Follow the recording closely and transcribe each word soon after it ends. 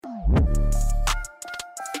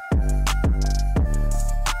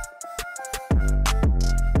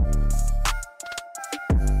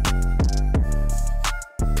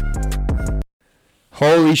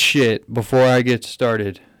Holy shit, before I get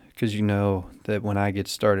started, because you know that when I get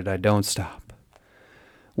started, I don't stop.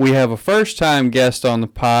 We have a first-time guest on the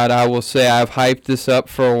pod. I will say I've hyped this up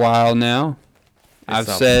for a while now. I've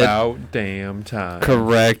said about damn time.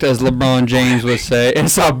 Correct, as LeBron James would say.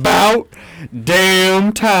 It's about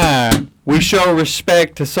damn time. We show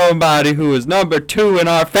respect to somebody who is number 2 in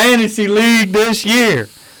our fantasy league this year.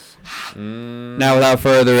 Now, without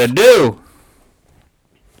further ado,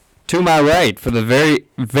 to my right, for the very,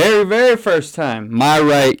 very, very first time. My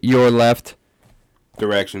right, your left.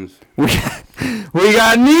 Directions. We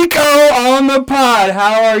got Nico on the pod.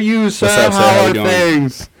 How are you, sir? What's up, sir? How are you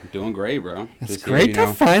things? Doing great, bro. It's Just great here,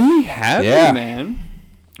 to finally have you, man.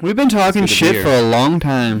 We've been talking shit for a long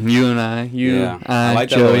time, you and I. I like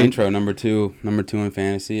that little intro, number two in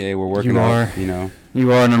fantasy. Hey, we're working out,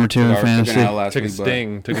 You are number 2 in fantasy. Took a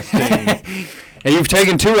sting. And you've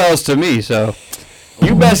taken 2 L's to me, so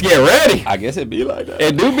you best get ready. I guess it be like that.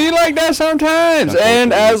 It do be like that sometimes.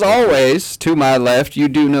 And as always, to my left, you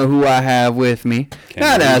do know who I have with me.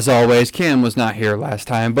 Not as always. Cam was not here last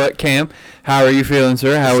time. But Cam, how are you feeling,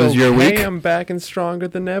 sir? How was your week? Cam back and stronger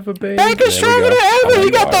than ever, baby. Back and stronger than ever. He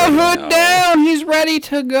got the hood down. He's ready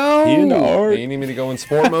to go. You need me to go in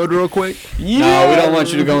sport mode real quick? No, we don't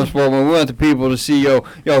want you to go in sport mode. We want the people to see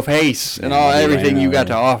your face and everything you got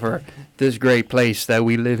to offer. This great place that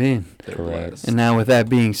we live in. Correct. And now with that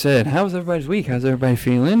being said, how's everybody's week? How's everybody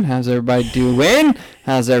feeling? How's everybody doing?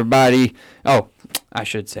 How's everybody... Oh, I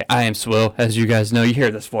should say, I am Swill. As you guys know, you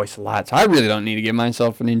hear this voice a lot, so I really don't need to give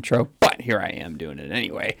myself an intro, but here I am doing it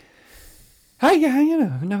anyway. Hi,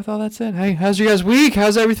 now with all that said, hey, how's your guys' week?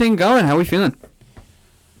 How's everything going? How we feeling?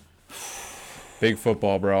 Big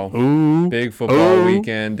football, bro. Ooh. Big football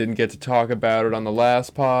weekend. Didn't get to talk about it on the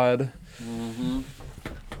last pod. Mm-hmm.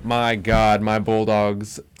 My God, my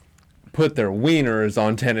Bulldogs put their wieners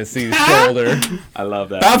on Tennessee's shoulder. I love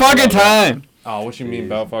that. About fucking time. Oh, what you mean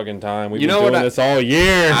about fucking time? We've You been know doing what this all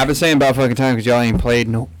year. I've been saying about fucking time because y'all ain't played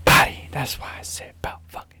nobody. That's why I said about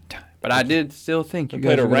fucking time. But I did still think We you guys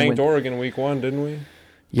played a were gonna ranked win. Oregon week 1, didn't we?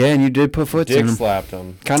 Yeah, and you did put foots in Dick them. slapped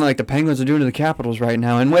them. Kind of like the Penguins are doing to the Capitals right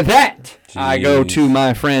now. And with that, I go to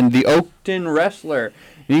my friend, the Oakton Wrestler.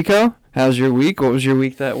 Nico, how's your week? What was your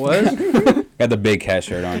week that was? Got the big cat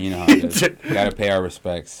shirt on. You know how it is. Got to pay our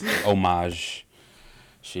respects. Homage.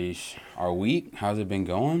 Sheesh. Our week, how's it been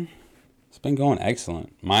going? It's been going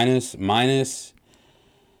excellent. Minus.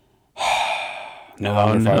 No,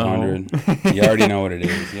 under 500. You already know what it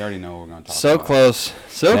is. You already know what we're going to talk So about. close.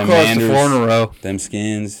 So Them close Manders, to 4 in a row. Them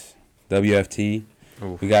Skins, WFT.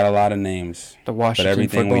 Oof. We got a lot of names. The Washington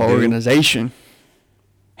everything Football we do- Organization.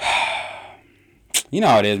 You know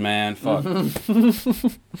how it is, man. Fuck.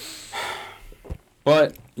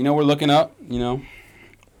 But, we're looking up,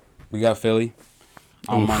 We got Philly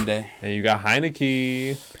on Monday. And you got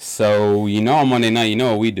Heineke. So, on Monday night, you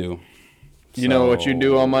know what we do. You know what you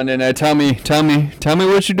do on Monday night. Tell me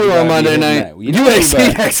what you do You on gotta Monday be night. hitting that. You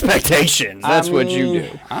exceed expectations. That's what you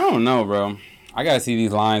do. I don't know, bro. I got to see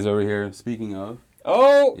these lines over here, speaking of.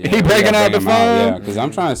 Oh, Yeah, he we breaking gotta out the bring 'em phone. Yeah, because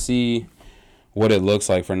I'm trying to see what it looks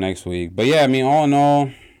like for next week. But, yeah, all in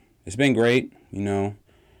all, it's been great,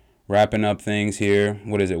 wrapping up things here.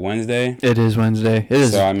 What is it, Wednesday? It is Wednesday. It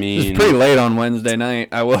is. So, It's pretty late on Wednesday night,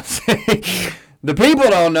 I will say. The people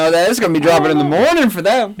don't know that. It's going to be dropping in the morning for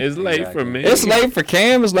them. It's late for me. It's late for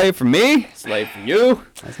Cam. It's late for me. It's late for you.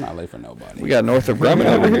 It's not late for nobody. We got Northrop Grumman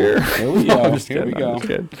over here. Here we No, go. I'm just Here we kidding, I'm go. just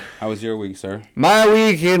kidding. How was your week, sir? My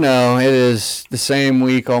week, it is the same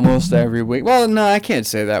week almost every week. Well, no, I can't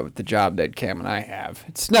say that with the job that Cam and I have.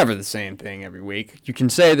 It's never the same thing every week. You can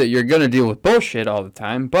say that you're going to deal with bullshit all the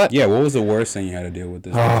time, but... Yeah, what was the worst thing you had to deal with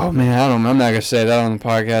this week? Oh, man, I'm not going to say that on the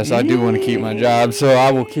podcast. I do want to keep my job, so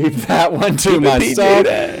I will keep that one to myself.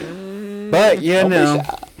 But,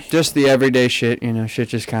 just the everyday shit, shit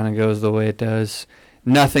just kind of goes the way it does.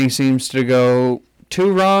 Nothing seems to go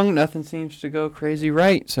too wrong. Nothing seems to go crazy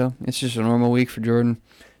right. So, it's just a normal week for Jordan.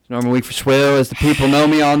 It's a normal week for Swill, as the people know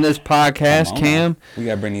me on this podcast, Cam. We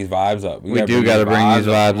got to bring these vibes up. We do got to bring these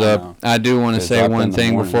vibes up. Now. I do want to say drop one in the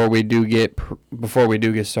thing morning. before we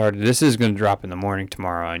do get started. This is going to drop in the morning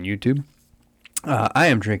tomorrow on YouTube. I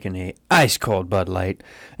am drinking a ice cold Bud Light,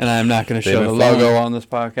 and I am not going to show the logo on this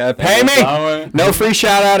podcast. Pay me! No free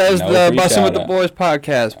shout out as No the free Bussin' with the shout-out. Boys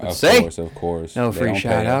podcast. But Of course. no They free don't pay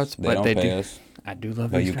shout outs, us. but don't they pay do. us. I do love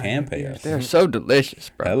But these you guys. can pay us. They're so delicious,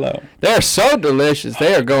 bro. Hello. They're so delicious.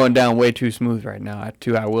 They are going down way too smooth right now,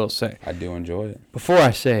 I will say. I do enjoy it. Before I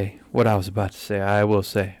say what I was about to say, I will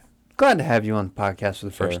say Glad to have you on the podcast for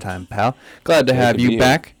the first time, pal. Glad to have you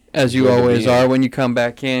back, as you always are. When you come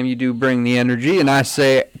back, Cam, you do bring the energy. And I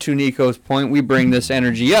say, to Nico's point, we bring this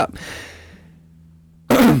energy up.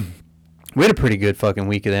 We had a pretty good fucking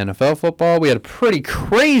week of NFL football. We had a pretty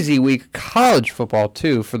crazy week of college football,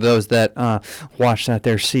 too, for those that watched that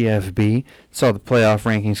there CFB. Saw the playoff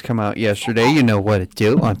rankings come out yesterday. You know what it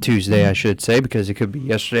do. On Tuesday, I should say, because it could be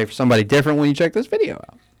yesterday for somebody different when you check this video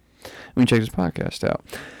out. When you check this podcast out.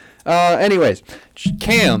 Anyways,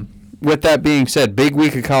 Cam, with that being said, big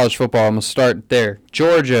week of college football. I'm going to start there.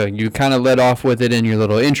 Georgia, you kind of led off with it in your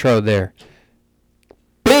little intro there.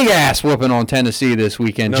 Big ass whooping on Tennessee this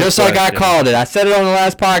weekend, just like I called it. I said it on the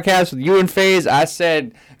last podcast with you and FaZe. I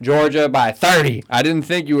said Georgia by 30. I didn't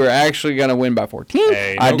think you were actually going to win by 14.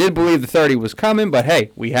 Hey, I did believe the 30 was coming, but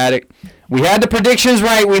hey, we had it. We had the predictions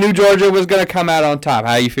right. We knew Georgia was going to come out on top.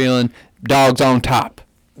 How you feeling? Dogs on top.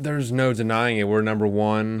 There's no denying it. We're number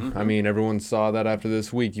one. Mm-hmm. I mean, everyone saw that after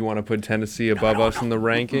this week. You want to put Tennessee above us in the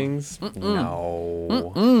rankings?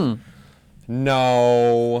 No.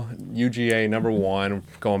 No. UGA number one,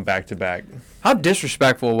 going back to back. How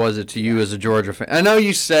disrespectful was it to you as a Georgia fan? I know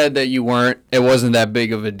you said that you weren't. It wasn't that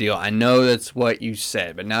big of a deal. I know that's what you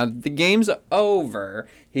said. But now that the game's over,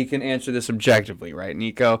 he can answer this objectively, right,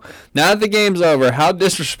 Nico? Now that the game's over, how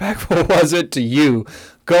disrespectful was it to you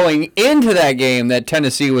going into that game that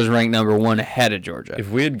Tennessee was ranked number one ahead of Georgia?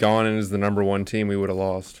 If we had gone in as the number one team, we would have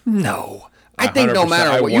lost. No. I think no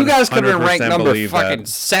matter what, you guys could have been ranked number fucking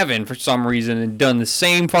 7 for some reason and done the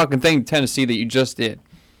same fucking thing to Tennessee that you just did.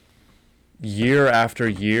 Year after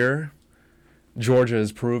year, Georgia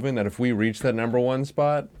has proven that if we reach that number one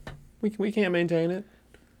spot, we can't maintain it.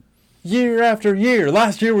 Year after year.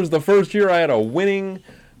 Last year was the first year I had a winning.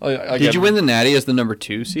 Did you win the Natty as the number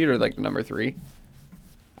 2 seed or like the number 3?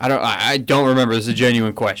 I don't remember. This is a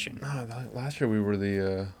genuine question. Last year we were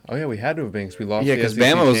the. We had to have been because we lost. Yeah, because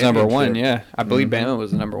Bama was number 1. Yeah, I believe Bama was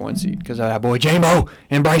the number 1 seed because of that boy J-Mo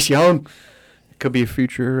and Bryce Young. Could be a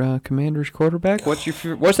future Commanders quarterback. What's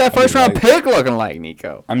that first round pick looking like,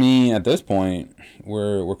 Nico? I mean, at this point,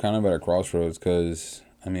 we're kind of at a crossroads because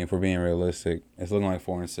if we're being realistic, it's looking like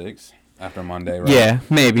 4-6 after Monday, right? Yeah,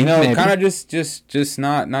 maybe. Kind of just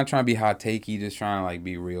not trying to be hot takey, just trying to like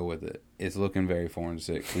be real with it. It's looking very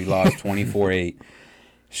 4-6. We lost 24-8.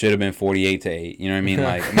 Should have been 48-8. You know what I mean?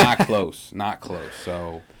 Like not close.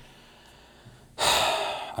 So.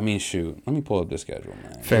 Shoot. Let me pull up the schedule,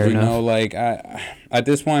 man. Fair enough. At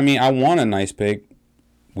this point, I want a nice pick.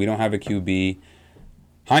 We don't have a QB.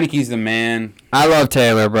 Heineke's the man. I love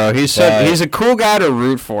Taylor, bro. He's a cool guy to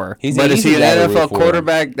root for. But is he an NFL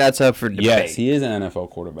quarterback? That's up for debate. Yes, he is an NFL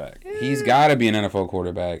quarterback. He's got to be an NFL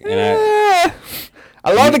quarterback. And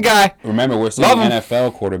I love the guy. Remember, we're saying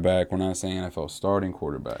NFL quarterback. We're not saying NFL starting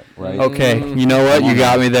quarterback, right? Okay. You know what? You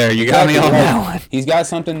got me there. You got me on that one. He's got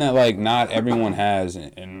something that, like, not everyone has,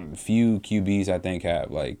 and few QBs, I think, have.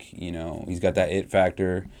 Like, he's got that it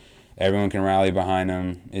factor. Everyone can rally behind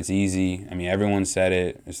him. It's easy. Everyone said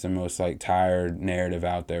it. It's the most, like, tired narrative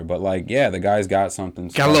out there. But, like, yeah, the guy's got something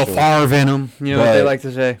special. Got a little Favre in him. You know what they like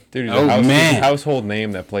to say? Dude, he's a household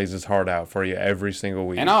name that plays his heart out for you every single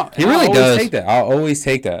week. He really does. I'll always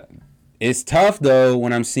take that. It's tough, though,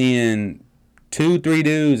 when I'm seeing 2-3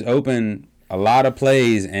 dudes open a lot of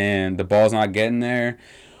plays and the ball's not getting there.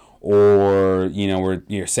 Or,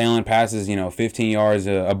 you're sailing passes, 15 yards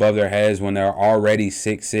above their heads when they're already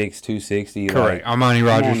 6'6", 260. Correct. Armani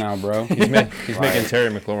Rogers. Come on now, bro. He's making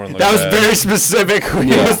Terry McLaurin look That was bad. Very specific when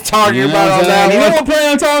he was talking about all that. You know what play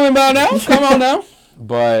I'm talking about now? Come on now.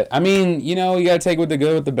 But, you got to take with the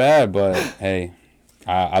good with the bad. But, hey,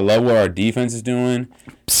 I love what our defense is doing.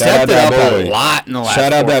 Stepped it up a lot in the last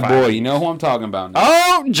Shout out that boy. Weeks. You know who I'm talking about now.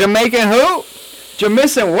 Oh, Jamaican who?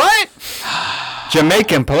 Jamaican what?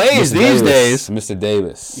 Jamaican plays Mr. these days. Mr.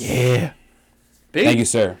 Davis. Yeah. Thank you,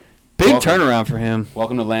 sir. Big turnaround for him.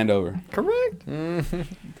 Welcome to Landover. Correct.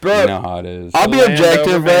 Bro, you know how it is. I'll be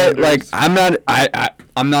objective, right? Like I'm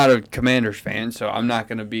not a Commanders fan, so I'm not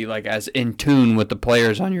gonna be like as in tune with the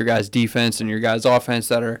players on your guys' defense and your guys' offense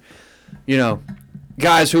that are,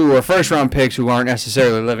 guys who are first round picks who aren't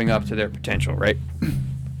necessarily living up to their potential, right?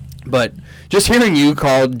 But just hearing you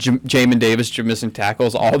call Jamin Davis missing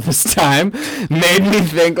tackles all this time made me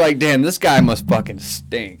think, like, damn, this guy must fucking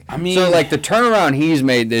stink. So, like, the turnaround he's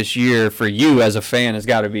made this year for you as a fan has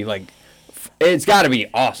got to be, like, it's got to be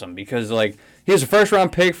awesome because, like, he was a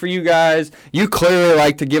first-round pick for you guys. You clearly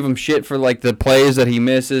like to give him shit for, like, the plays that he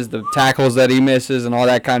misses, the tackles that he misses, and all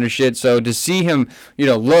that kind of shit. So to see him,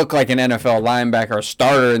 look like an NFL linebacker, a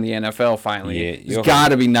starter in the NFL finally, it's got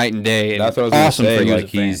to be night and day. That's what I was awesome going to say.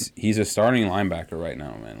 For you like, he's a starting linebacker right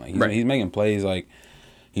now, man. Like, he's making plays, like,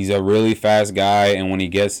 He's a really fast guy, and when he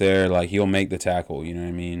gets there, like, he'll make the tackle, you know what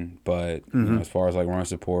I mean? But you know, as far as, like, run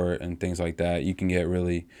support and things like that, you can get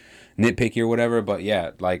really nitpicky or whatever. But,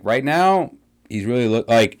 yeah, like, right now, he's really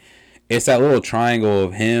like, it's that little triangle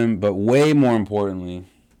of him, but way more importantly,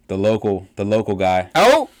 the local guy.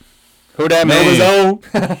 Oh! Who that man?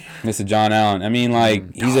 Mr. John Allen. I mean,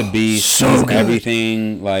 like, he's a beast. He's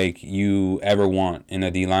everything, like, you ever want in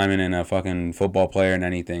a D lineman and a fucking football player and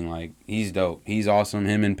anything. Like, he's dope. He's awesome.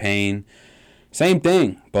 Him and Payne, same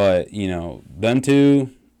thing. But, you know, them two,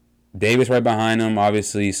 Davis right behind him.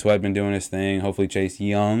 Obviously, Sweat been doing his thing. Hopefully, Chase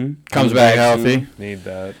Young comes back healthy. Need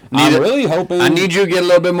that. I'm really hoping. I need you to get a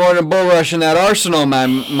little bit more than bull rush in that arsenal, my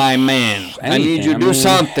man. I need you to do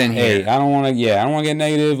something here. Hey, I don't want to get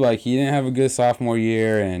negative. Like, he didn't have a good sophomore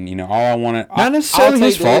year, and you know, all I want to. Not necessarily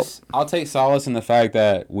his fault. I'll take solace in the fact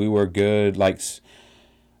that we were good. Like,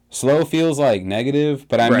 slow feels like negative,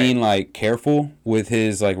 but I mean, like, careful with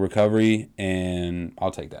his, like, recovery, and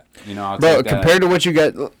I'll take that. You know, Bro, compared to what you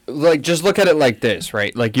got, like, just look at it like this,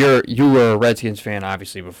 right? Like, you were a Redskins fan,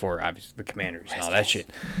 obviously, before, obviously, the Commanders and all that shit.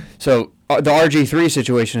 So, the RG3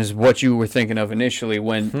 situation is what you were thinking of initially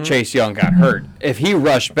when Chase Young got hurt. If he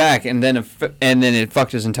rushed back and then it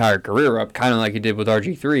fucked his entire career up, kind of like he did with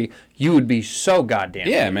RG3, you would be so goddamn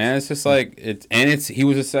confused. Man. It's just like he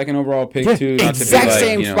was a second overall pick too. Exact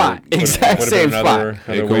same spot. Exact same spot.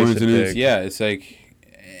 Coincidence. Yeah, it's like,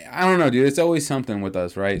 I don't know, dude. It's always something with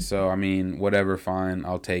us, right? So I mean, whatever, fine.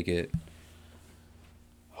 I'll take it.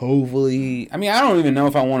 Hopefully, I mean, I don't even know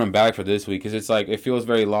if I want him back for this week because it's like it feels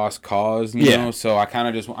very lost cause, you know. So I kind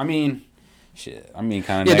of just, I mean, shit. I mean,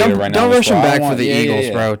 kind of negative right now. Don't rush him back for the Eagles,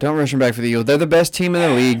 bro. Don't rush him back for the Eagles. They're the best team in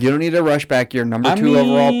the league. You don't need to rush back your number 2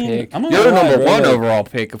 overall pick. You're the number 1 overall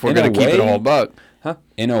pick if we're gonna keep it a whole buck. Huh?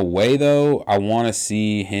 In a way, though, I want to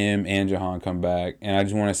see him and Jahan come back, and I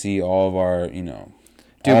just want to see all of our, you know,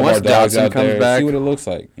 dude, all once of our dogs Dotson out comes there, back, see what it looks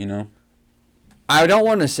like, you know. I don't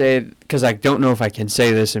want to say it because I don't know if I can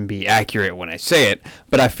say this and be accurate when I say it,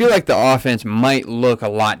 but I feel like the offense might look a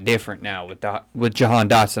lot different now with Jahan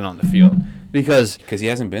Dotson on the field. Because he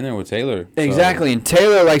hasn't been there with Taylor. Exactly, so. And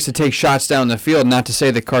Taylor likes to take shots down the field, not to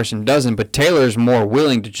say that Carson doesn't, but Taylor's more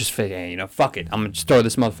willing to just say, hey, you know, fuck it. I'm going to just throw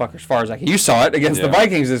this motherfucker as far as I can. You saw it against the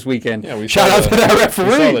Vikings this weekend. Yeah, Shout out to that referee.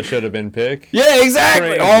 We saw the should have been pick. Yeah,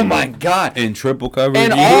 exactly. Oh, my God. In triple coverage.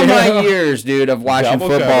 In all my years, dude, of watching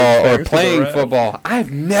football or playing football,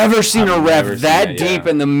 I've never seen a ref that deep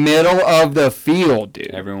in the middle of the field, dude.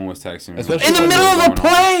 Everyone was texting me. In the middle of the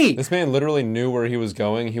play. This man literally knew where he was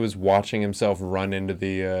going. He was watching himself run into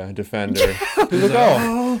the defender. He's like,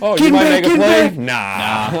 oh, you might make a play?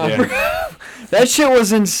 Nah. Yeah. That shit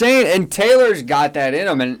was insane. And Taylor's got that in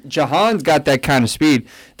him. And Jahan's got that kind of speed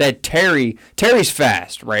that Terry's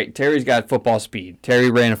fast, right? Terry's got football speed. Terry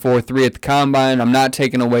ran a 4.3 at the combine. I'm not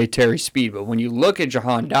taking away Terry's speed. But when you look at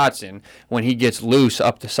Jahan Dotson, when he gets loose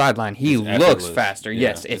up the sideline, he looks faster. Yeah,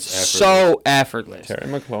 yes, it's so effortless. Terry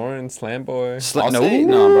McLaurin, slam boy. I'll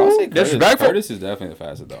say Curtis is definitely the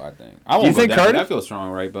fastest, though, I think. You think Curtis? I feel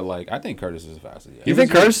strong, right? But, like, I think Curtis is the fastest. Yeah. You think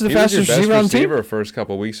Curtis is the fastest receiver on the team? First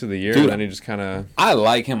couple weeks of the year, dude, and then he just kind of I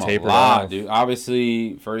like him a lot, dude.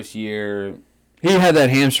 Obviously, first year he had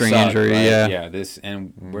that hamstring injury, right? Yeah.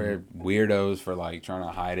 We're weirdos for like trying to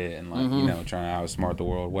hide it and like you know trying to outsmart the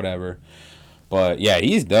world, whatever. But yeah,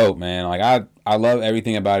 he's dope, man. Like I love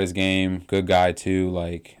everything about his game. Good guy too.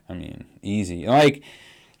 Like I mean, easy. Like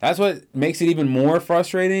that's what makes it even more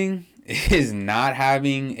frustrating is not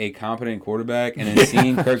having a competent quarterback and then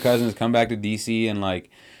seeing Kirk Cousins come back to DC and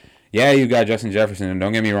like. Yeah, you got Justin Jefferson, and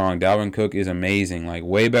don't get me wrong, Dalvin Cook is amazing. Like,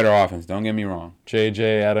 way better offense, don't get me wrong.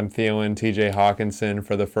 JJ, Adam Thielen, TJ Hawkinson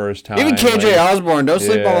for the first time. Even KJ Osborne, don't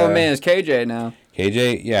sleep on my man, it's KJ now.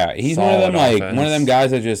 KJ, yeah, he's one of them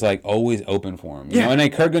guys that just, like, always open for him. You know, and then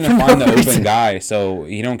Kirk going to find the open guy, so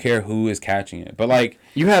he don't care who is catching it. But, like...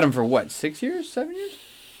 You had him for, what, 6 years, 7 years?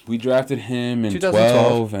 We drafted him in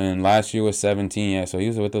 2012, and last year was 17, yeah, so he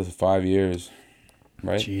was with us for 5 years.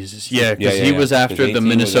 Right? Jesus, yeah, because he was after the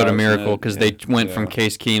Minnesota Miracle because they went from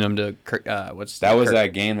Case Keenum to that was that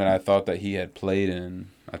game that I thought that he had played in.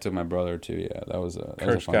 I took my brother too. Yeah, that was a.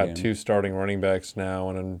 Kirk's got 2 starting running backs now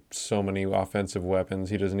and so many offensive weapons.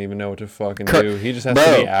 He doesn't even know what to fucking do. He just has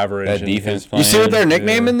to be average. That defense. You see what they're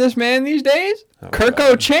nicknaming this man these days?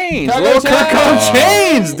 Kirko Chains, little Kirko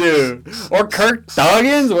Chains, dude, or Kirk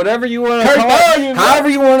Thuggins, whatever you want to call him. However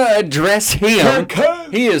you want to address him,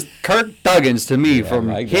 he is Kirk Thuggins to me from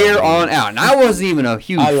here on out. And I wasn't even a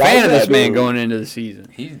huge fan of this man going into the season.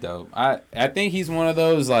 He's dope. I think he's one of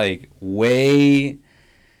those like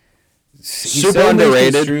super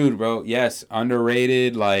underrated, shrewd, bro. Yes,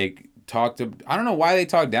 underrated. Like I don't know why they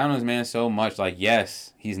talk down on this man so much. Like,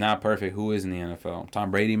 yes, he's not perfect. Who is in the NFL?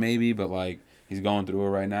 Tom Brady maybe, but like he's going through it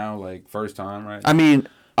right now, like first time, right? I mean,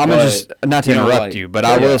 I'm gonna just not to interrupt you, but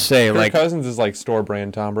I will say Kirk like Cousins is like store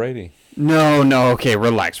brand Tom Brady. No, okay,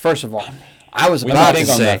 relax. First of all, I was about to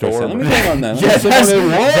say. Let me think on that.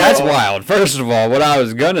 That's wild. First of all, what I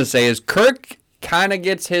was gonna say is Kirk kind of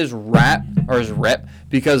gets his rep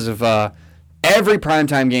because of every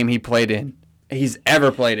primetime game he's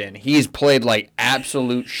ever played in. He's played like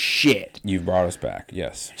absolute shit. You've brought us back,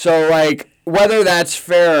 yes. So like whether that's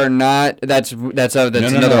fair or not, that's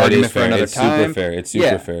another argument for another time. It's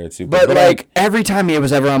super fair. But like every time he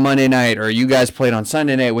was ever on Monday night, or you guys played on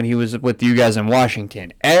Sunday night when he was with you guys in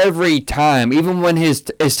Washington, every time, even when his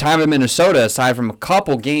time in Minnesota, aside from a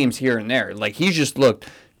couple games here and there, like he just looked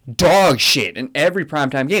dog shit in every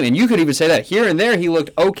primetime game. And you could even say that here and there he looked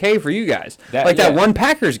okay for you guys, that one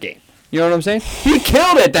Packers game. You know what I'm saying? He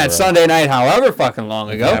killed it that Sunday night, however fucking long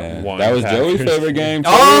ago. Yeah, that was Joey's favorite game, too.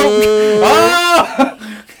 Oh!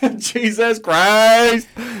 Jesus Christ.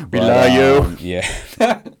 We love you. Yeah.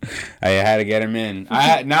 I had to get him in.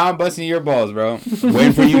 Now I'm busting your balls, bro.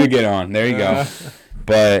 Waiting for you to get on. There you go.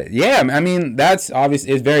 But, yeah, I mean, that's obvious.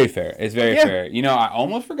 It's very fair. It's very fair. You know, I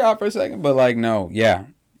almost forgot for a second, but, like, no. Yeah.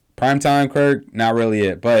 Primetime Kirk, not really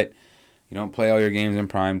it. But you don't play all your games in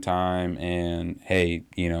prime time, and hey,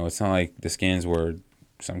 you know, it's not like the Skins were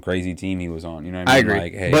some crazy team he was on. You know what I mean? I agree.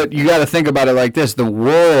 Like, hey, but you got to think about it like this: the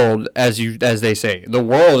world, as they say, the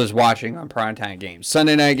world is watching on primetime games.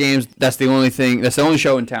 Sunday night games, that's the only thing. That's the only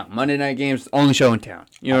show in town. Monday night games, only show in town.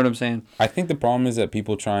 You know what I'm saying? I think the problem is that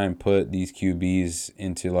people try and put these QBs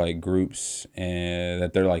into like groups and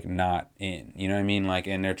that they're like not in. You know what I mean? Like,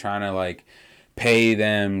 and they're trying to like pay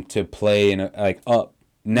them to play in like up.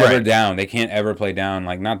 Never down. They can't ever play down.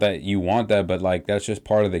 Like, not that you want that, but like that's just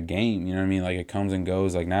part of the game. You know what I mean? Like, it comes and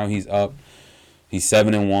goes. Like, now he's up. He's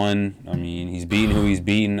 7-1. I mean, he's beating who he's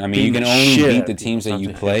beating. I mean, you can only beat the teams that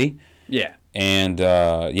you play. Yeah. And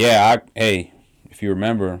hey, if you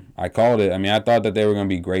remember, I called it. I mean, I thought that they were going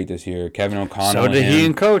to be great this year. Kevin O'Connell. So did he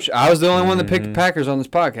and Coach. I was the only one that picked the Packers on this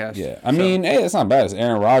podcast. Yeah. I mean, hey, that's not bad. It's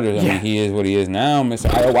Aaron Rodgers. I mean, he is what he is now.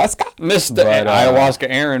 Mr. Ayahuasca. Ayahuasca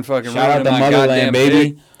Aaron fucking shout out to Motherland,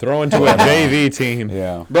 baby. Throw into a JV team.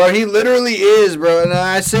 Yeah. Bro, he literally is, bro. And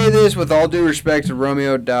I say this with all due respect to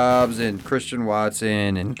Romeo Dobbs and Christian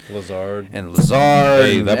Watson and Lazard.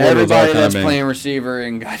 Hey, everybody that's playing receiver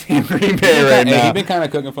in goddamn Green Bay right now. He's been kind of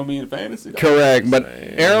cooking for me in fantasy. Correct. But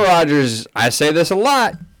Aaron Rodgers, I say this a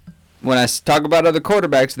lot. When I talk about other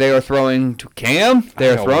quarterbacks, they are throwing to Cam, they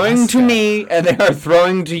are throwing to me, and they are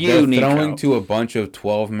throwing to you, Nico. They're throwing to a bunch of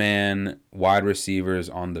 12-man wide receivers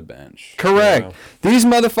on the bench. Correct. Yeah. These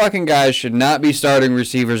motherfucking guys should not be starting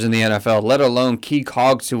receivers in the NFL, let alone key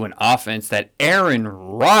cogs to an offense that Aaron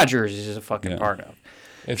Rodgers is a fucking part of.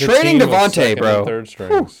 It's trading Devontae, bro. Third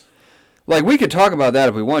strings. Like, we could talk about that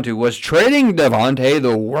if we want to. Was trading Devontae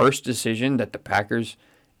the worst decision that the Packers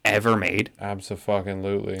ever made?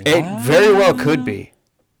 Absolutely. It very well could be.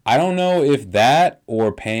 I don't know if that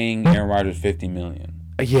or paying Aaron Rodgers $50 million.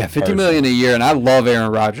 Yeah, $50 million a year, and I love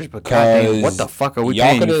Aaron Rodgers, but goddamn, what the fuck are we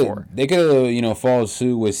paying you for? They could have, followed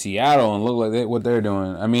suit with Seattle and look like what they're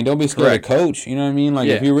doing. I mean, don't be scared to coach. You know what I mean? Like,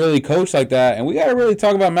 if you really coach like that, and we got to really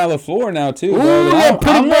talk about Matt LaFleur now too.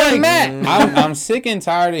 I'm sick and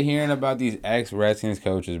tired of hearing about these ex-Redskins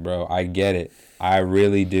coaches, bro. I get it, I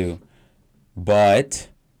really do, but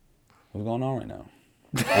what's going on right now?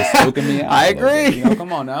 It's spooking me out. I agree.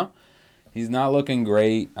 Come on now. He's not looking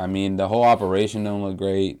great. I mean, the whole operation don't look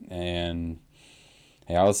great. And,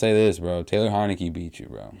 hey, I will say this, bro. Taylor Heineke beat you,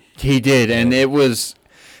 bro. He did, and it was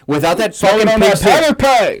without that fucking pick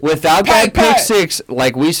six. Without that pick six,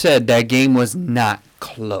 like we said, that game was not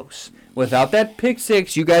close. Without that pick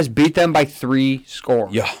six, you guys beat them by 3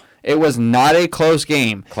 scores. Yeah. It was not a close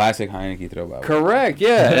game. Classic Heineke throwback. Correct,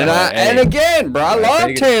 yeah. And again, bro, I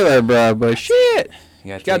love Taylor, bro, but shit.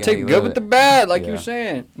 You gotta take it good with the bad, like you were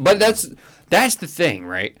saying. But that's the thing,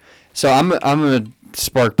 right? So I'm gonna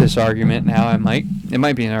spark this argument now. It might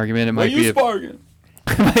be an argument. It might be sparking?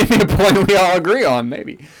 It might be a point we all agree on,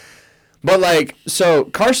 maybe. But so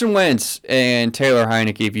Carson Wentz and Taylor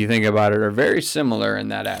Heineke, if you think about it, are very similar in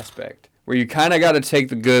that aspect, where you kind of got to take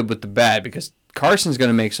the good with the bad, because Carson's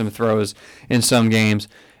gonna make some throws in some games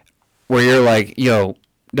where you're like, yo,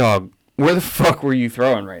 dog, where the fuck were you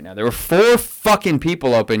throwing right now? There were 4 fucking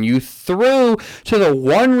people open. You threw to the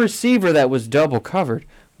one receiver that was double covered.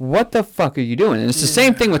 What the fuck are you doing? And it's the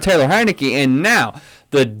same thing with Taylor Heineke. And now,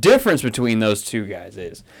 the difference between those two guys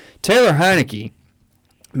is Taylor Heineke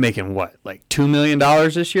making what? Like $2 million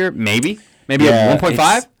this year? Maybe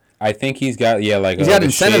 1.5? I think he's got he's got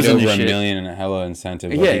incentives over $1 million and a hella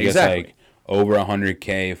incentive. Yeah, he exactly. Gets like over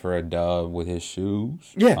 $100K for a dub with his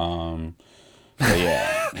shoes. Yeah. But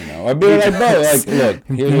yeah, I'd be like, bro, like, look,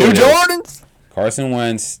 New Jordans. Carson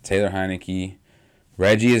Wentz, Taylor Heineke,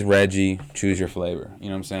 Reggie is Reggie. Choose your flavor. You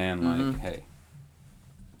know what I'm saying? Like, hey,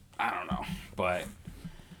 I don't know, but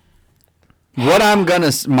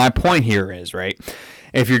my point here is, right,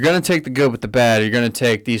 if you're going to take the good with the bad, you're going to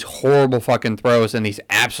take these horrible fucking throws and these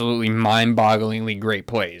absolutely mind-bogglingly great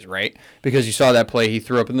plays, right? Because you saw that play he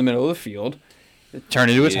threw up in the middle of the field, turn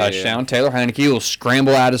into a touchdown. Taylor Heineke will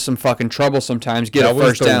scramble out of some fucking trouble sometimes, get a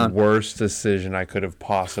first down. That was the worst decision I could have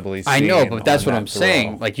possibly seen. I know, but that's what I'm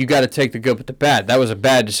saying. Like, you got to take the good with the bad. That was a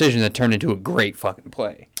bad decision that turned into a great fucking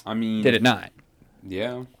play. I mean, did it not?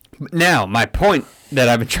 Yeah. Now, my point that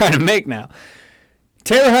I've been trying to make now,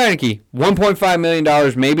 Taylor Heineke, $1.5 million,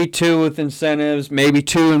 maybe $2 million with incentives, maybe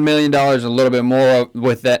 $2 million, a little bit more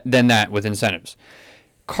with that than that with incentives.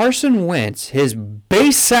 Carson Wentz, his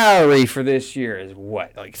base salary for this year is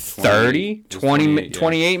what, like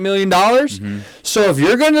 $28 million? Mm-hmm. So if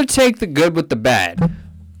you're going to take the good with the bad,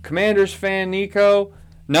 Commanders fan Nico,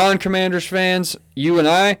 non-Commanders fans, you and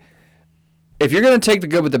I, if you're going to take the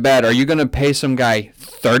good with the bad, are you going to pay some guy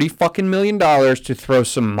 $30 million to throw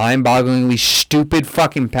some mind-bogglingly stupid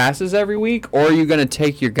fucking passes every week? Or are you going to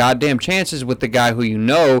take your goddamn chances with the guy who you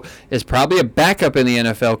know is probably a backup in the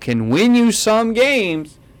NFL, can win you some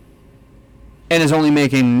games, and is only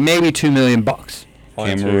making maybe $2 million?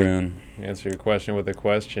 Cameroon. Answer your question with a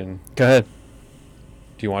question. Go ahead.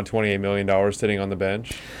 Do you want $28 million sitting on the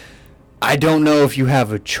bench? I don't know if you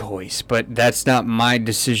have a choice, but that's not my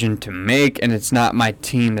decision to make, and it's not my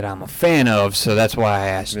team that I'm a fan of, so that's why I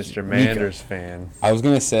asked Mr. Manders fan. I was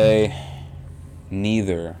going to say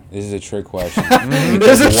neither. This is a trick question.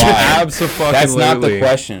 This is That's not the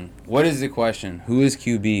question. What is the question? Who is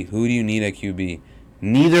QB? Who do you need at QB?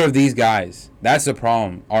 Neither of these guys. That's the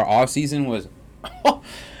problem. Our offseason was...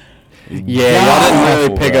 Yeah, y'all didn't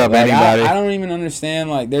really pick up anybody. I don't even understand.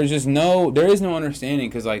 Like, there is no understanding,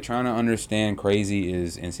 because like trying to understand crazy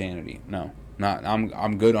is insanity. No, not.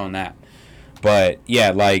 I'm good on that. But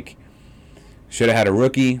yeah, like, should have had a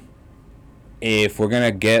rookie. If we're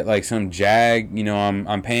gonna get like some Jag,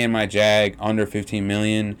 I'm paying my Jag under $15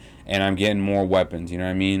 million, and I'm getting more weapons. You know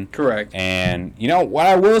what I mean? Correct. And what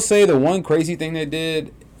I will say, the one crazy thing they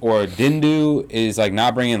did or didn't do is like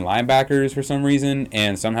not bring in linebackers for some reason,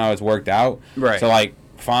 and somehow it's worked out. Right. So like,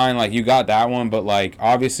 fine, like you got that one, but like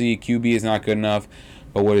obviously QB is not good enough.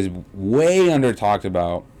 But what is way under talked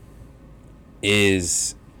about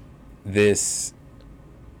is this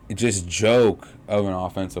just joke of an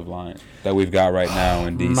offensive line that we've got right now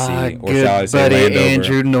in DC. My or shall I good say buddy Landover.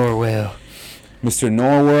 Andrew Norwell. Mr.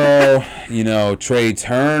 Norwell, Trey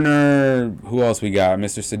Turner, who else we got?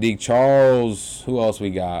 Mr. Sadiq Charles, who else we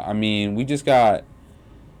got? I mean, we just got...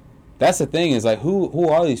 That's the thing, is like, who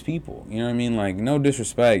are these people? You know what I mean? Like, no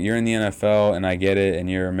disrespect. You're in the NFL, and I get it, and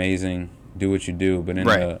you're amazing. Do what you do.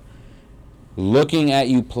 But looking at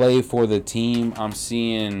you play for the team, I'm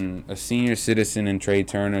seeing a senior citizen in Trey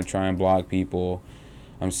Turner try and block people.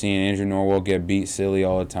 I'm seeing Andrew Norwell get beat silly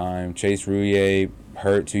all the time. Chase Rouillet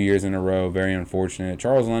hurt 2 years in a row. Very unfortunate.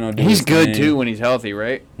 Charles Leno did He's good, thing. too, when he's healthy,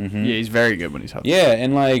 right? Mm-hmm. Yeah, he's very good when he's healthy. Yeah,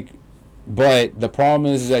 and like, but the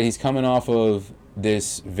problem is that he's coming off of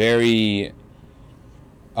this very,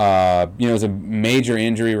 it's a major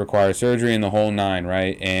injury, requires surgery and the whole nine,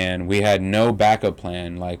 right? And we had no backup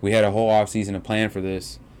plan. Like, we had a whole offseason to plan for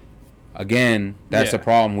this. Again, that's the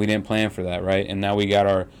problem. We didn't plan for that, right? And now we got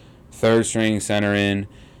our third string center in.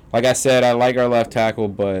 Like I said, I like our left tackle,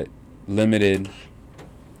 but limited.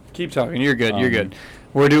 Keep talking. You're good. You're good.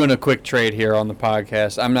 We're doing a quick trade here on the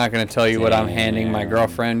podcast. I'm not going to tell you what I'm handing my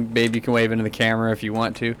girlfriend. Babe, you can wave into the camera if you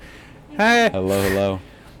want to. Hey. Hello.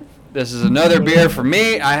 This is another beer for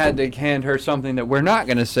me. I had to hand her something that we're not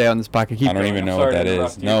going to say on this podcast. I don't even know what that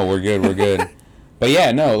is. No, we're good. But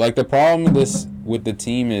yeah, no, like the problem with the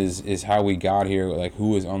team is how we got here, like who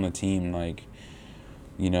was on the team, like,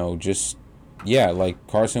 like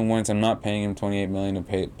Carson Wentz, I'm not paying him $28 million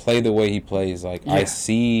to play the way he plays. Like,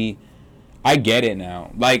 I get it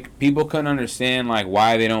now. Like, people couldn't understand like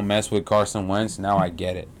why they don't mess with Carson Wentz. Now I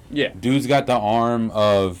get it. Yeah. Dude's got the arm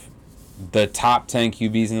of the top 10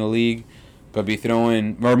 QBs in the league, but be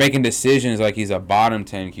throwing or making decisions like he's a bottom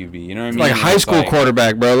 10 QB. You know what I mean? Like a high school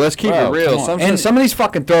quarterback, bro. Let's keep it real. Some of these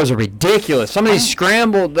fucking throws are ridiculous. Some of these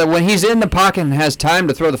scrambled, when he's in the pocket and has time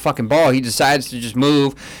to throw the fucking ball, he decides to just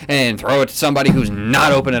move and throw it to somebody who's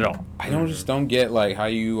not open at all. I don't get like how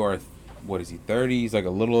you are what is he, 30? He's like a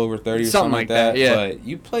little over 30 or Something like that. yeah. But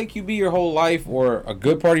you play QB your whole life or a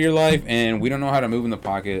good part of your life, and we don't know how to move in the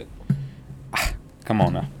pocket. Come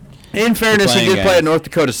on now. In fairness, he did play at North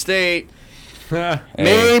Dakota State.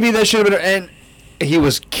 Maybe that should have been. And he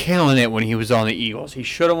was killing it when he was on the Eagles. He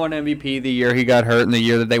should have won MVP the year he got hurt and the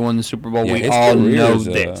year that they won the Super Bowl. Yeah, we all know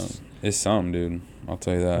this. It's something, dude. I'll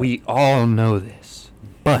tell you that. We all know this.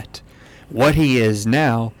 But what he is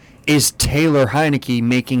now is Taylor Heineke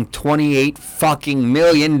making $28 fucking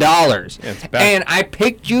million. And I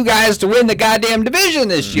picked you guys to win the goddamn division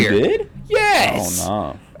this year. You did? Yes.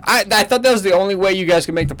 Oh, no. I thought that was the only way you guys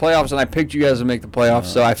could make the playoffs, and I picked you guys to make the playoffs,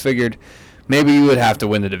 so I figured maybe you would have to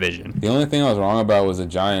win the division. The only thing I was wrong about was the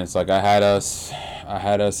Giants. Like, I had us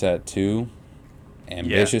at 2.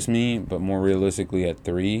 Ambitious me, but more realistically at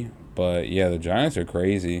 3. But, yeah, the Giants are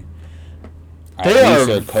crazy. They are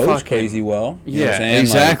coach fucking, crazy well. You know what I'm Yeah, saying?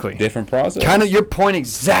 exactly. Like, different process. Kind of your point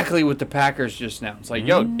exactly with the Packers just now. It's like,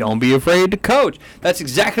 yo, don't be afraid to coach. That's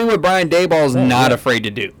exactly what Brian Daboll's not afraid to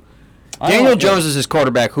do. Daniel Jones is his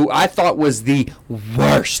quarterback, who I thought was the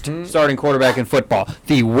worst starting quarterback in football.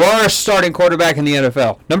 The worst starting quarterback in the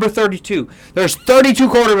NFL. Number 32. There's 32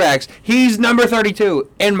 quarterbacks. He's number 32,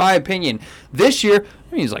 in my opinion. This year,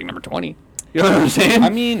 he's like number 20. You know what I'm saying? I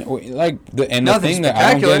mean, like, the thing that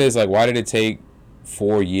I don't get is, like, why did it take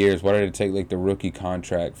 4 years? Why did it take, like, the rookie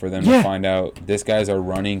contract for them to find out this guy's a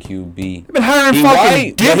running QB? They've been hiring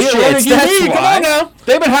fucking dipshits. That's why. Come on now.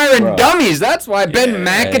 They've been hiring dummies. That's why. Ben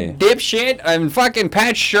Mack, dipshit, and fucking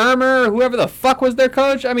Pat Shurmur, whoever the fuck was their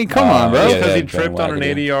coach. I mean, come on, bro. Because he tripped on an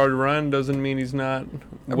 80-yard run doesn't mean he's not.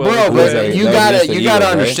 Bro, but you gotta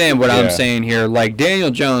understand what I'm saying here. Like,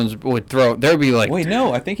 Daniel Jones would throw. There'd be like. Wait,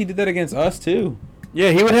 no, I think he did that against us too.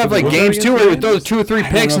 Yeah, he would have like games too where he would throw 2 or 3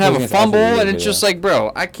 picks and have a fumble, and it's just like,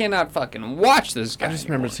 bro, I cannot fucking watch this guy. I just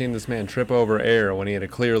remember seeing this man trip over air when he had a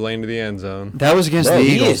clear lane to the end zone. That was against the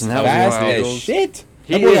Eagles, and that was fast as shit.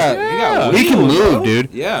 He can move,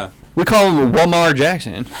 dude. Yeah. We call him Lamar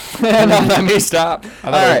Jackson. No, let me stop.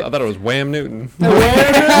 I thought it was Wham Newton.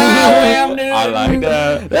 Wham Newton. I like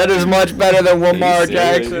that. That is much better than Lamar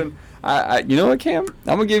Jackson. You know what, Cam?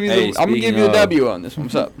 I'm gonna give you the W on this one.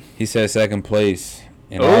 What's up? He said second place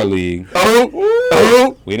in our league.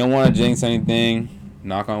 We don't want to jinx anything.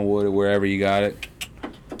 Knock on wood wherever you got it.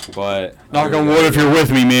 But knock on wood if you're with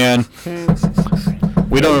me, man.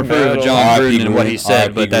 We don't refer to John Gruden and what he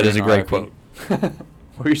said, but that is a great quote.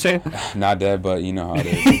 What were you saying? Not dead, but you know how it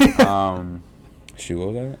is. Shoot,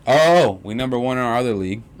 what was that? Oh, we number 1 in our other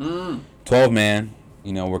league. 12 man.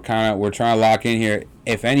 You know, we're trying to lock in here.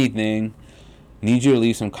 If anything, need you to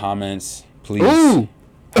leave some comments, please. Ooh.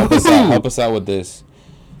 Help us out with this.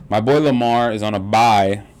 My boy Lamar is on a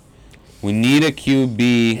bye. We need a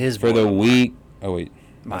QB for the week. Oh wait,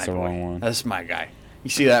 that's the wrong one. That's my guy. You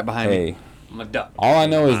see that behind me? I'm a duck. All I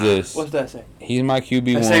know is this. What's that say? He's my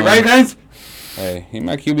QB1. Say Ravens. Hey, he's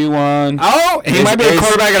my QB1. Oh, he might be a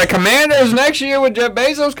quarterback of the Commanders next year with Jeff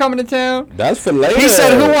Bezos coming to town. That's for later. He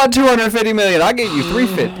said, "Who want $250 million? I'll give you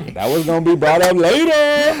 $350." That was gonna be brought up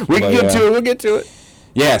later. We can get to it. We'll get to it.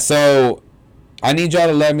 Yeah. So I need y'all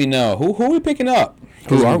to let me know who are we picking up.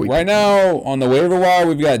 Who are we? Right now on the waiver wire,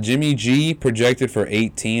 we've got Jimmy G projected for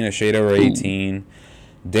 18, a shade over 18.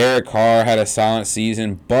 Derek Carr had a silent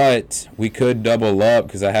season, but we could double up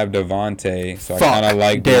because I have Devontae, so I kind of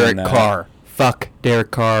like Derek Carr. Fuck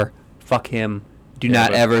Derek Carr. Fuck him. Do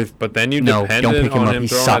not ever. But then you depended on him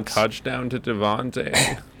throwing a touchdown to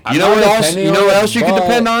Devontae. You know what else? You know what else you can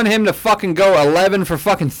depend on him to fucking go 11 for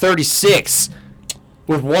fucking 36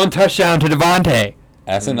 with 1 touchdown to Devontae.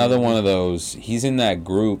 That's another one of those. He's in that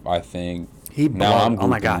group, I think. Oh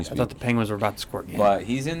my god! I thought the Penguins were about to score again. But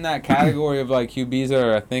he's in that category of like QBs that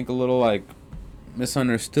are, I think, a little like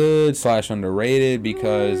misunderstood / underrated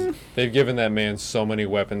because they've given that man so many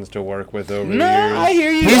weapons to work with over the years. No, I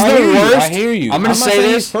hear you. He's the worst. I hear you. I'm gonna say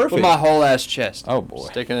this with my whole ass chest. Oh boy,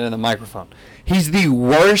 sticking it in the microphone. He's the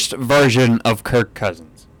worst version of Kirk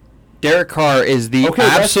Cousins. Derek Carr is the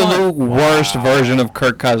absolute worst version of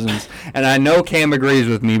Kirk Cousins, and I know Cam agrees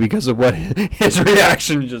with me because of what his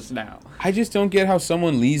reaction just now. I just don't get how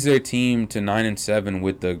someone leads their team to 9-7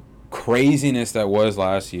 with the craziness that was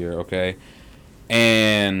last year. Okay,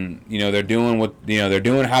 and they're doing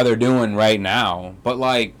how they're doing right now. But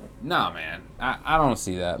like, nah, man, I don't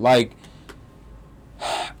see that. Like,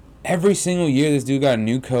 every single year, this dude got a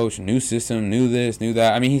new coach, new system, new this, new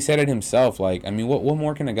that. I mean, he said it himself. Like, I mean, what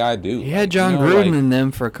more can a guy do? He had John Gruden in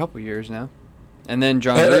them for a couple years now. And then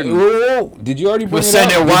John Gruden. Whoa. Did you already bring Was it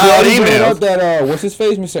sending up? wild Did you already bring emails. up that, what's his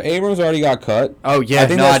face? Mr. Abrams already got cut. Oh, yeah. I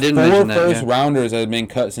think I didn't mention that. four first Yeah. rounders that have been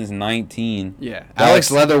cut since 19. Yeah.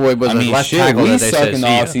 Alex Leatherwood was the left tackle we that they suck said. in the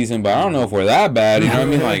offseason, but I don't know if we're that bad. You know what I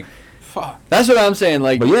mean? Like, fuck. That's what I'm saying.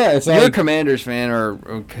 Like, But yeah, it's you're a like- Commanders fan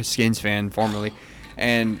or Skins fan formerly,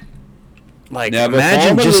 and like Yeah,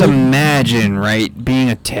 but just formerly- imagine, right, being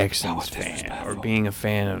a Texans fan or being a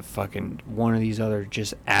fan of fucking one of these other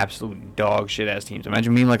just absolute dog shit ass teams.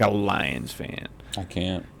 Imagine being like a Lions fan. I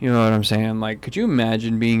can't. You know what I'm saying? Like, could you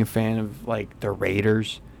imagine being a fan of like the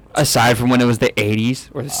Raiders? Aside from when it was the 80s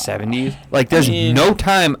or the 70s, like there's no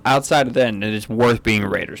time outside of then that it's worth being a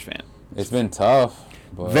Raiders fan. It's been tough.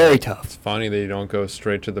 But Very tough. It's funny that you don't go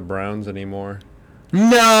straight to the Browns anymore.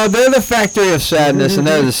 No, they're the factory of sadness, and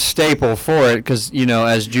they're the staple for it. Because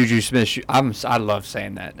as Juju Smith, I love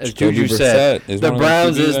saying that. As Juju said, the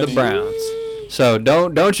Browns is the Browns. So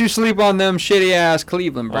don't you sleep on them shitty ass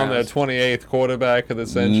Cleveland On Browns. the 28th quarterback of the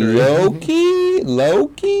century. Low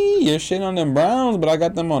key, you're shitting on them Browns, but I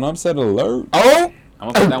got them on upset alert. Oh,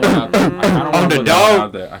 I'm gonna put that one out there. I kind of want to put that Underdog. one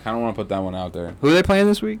out there. I kind of want to put that one out there. who are they playing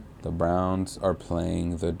this week? The Browns are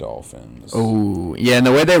playing the Dolphins. Oh, yeah, and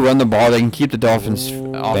the way they run the ball, they can keep the Dolphins'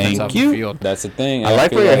 offense off the field. That's the thing. I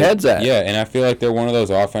like feel where your head's at. Yeah, and I feel like they're one of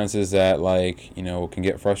those offenses that, like, can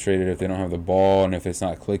get frustrated if they don't have the ball and if it's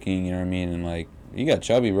not clicking. You know what I mean? And like, you got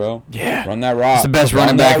Chubby, bro. Yeah. Run that rock. It's the best Run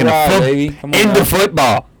running back in that rock, the baby. Come on in now. the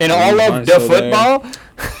football. In all of the football,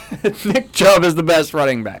 Nick Chubb is the best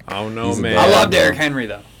running back. I don't know, He's a man. I bad love bro. Derrick Henry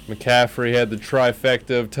though. McCaffrey had the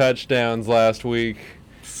trifecta of touchdowns last week.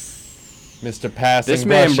 Mr. Passing, This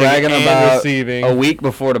man rushing, bragging and about receiving. a week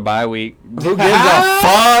before the bye week. Who gives a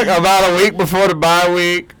fuck about a week before the bye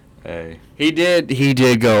week? Hey. He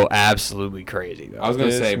did go absolutely crazy though. I was gonna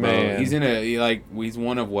This say, bro, man. he's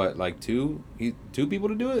one of what, like two people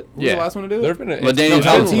to do it? Who was Yeah. the last one to do it? There've been But Daniel it's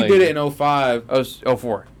Jones, he like- did it in 05, Oh,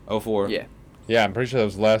 04. 04. Yeah. Yeah, I'm pretty sure that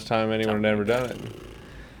was the last time anyone had ever done it.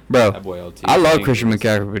 Bro, That boy LT. I love Thank Christian you.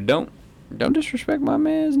 McCaffrey, but don't disrespect my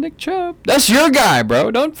man's Nick Chubb. That's your guy,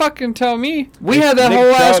 bro. Don't fucking tell me. We had that Nick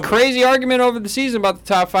whole ass Chubb- crazy argument over the season about the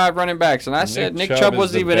top 5 running backs, and I said Nick Chubb Chubb is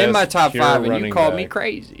wasn't the even in my best top pure 5, and you running called me back.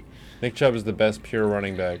 crazy. Nick Chubb is the best pure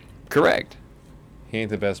running back. Correct. He ain't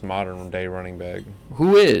the best modern day running back.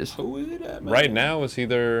 Who is? Who is that, man? Right now, it's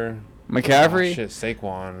either McCaffrey? Oh, shit,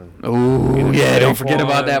 Saquon. Oh, Either yeah, don't forget Saquon-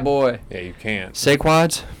 about that boy. Yeah, you can't.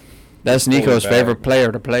 Saquads? That's Fully Nico's back. favorite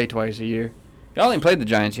player to play twice a year. Y'all ain't played the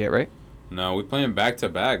Giants yet, right? No, we playing back to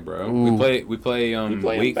back, bro. Ooh. We play play 'em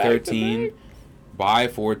week back to 13, back? by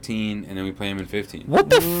 14, and then we play them in 15. What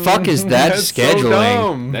the fuck is that That's so scheduling?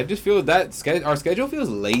 dumb. That just feels our schedule feels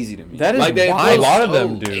lazy to me. That is like they wild. feel A lot of so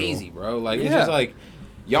them do. lazy, bro. Like it's Yeah. just like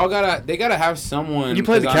they gotta have someone. You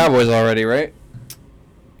played the 'cause I'm- Cowboys already, right?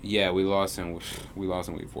 Yeah, we lost in week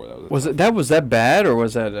 4. Was that bad or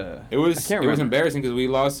was that It was I can't it was remember. embarrassing because we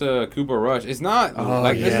lost Cooper Rush. It's not Oh,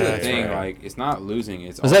 like this yeah, is the that's thing. right. Like it's not losing.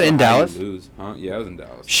 It's Was that also in how you Dallas? Lose, huh? Yeah, it was in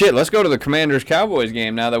Dallas. Shit, let's go to the Commanders Cowboys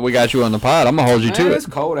game now that we got you on the pod. I'm gonna hold you Man, to it's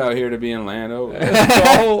it. cold out here to be in Lando.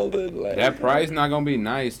 Golden That price not gonna be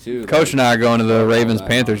nice too. Coach Like, and I are going to the all Ravens that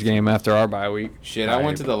Panthers nonsense. game after our bye week. Shit, I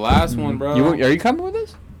went to the last one, bro. Are you coming with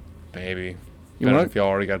us? Maybe. You Better want- if y'all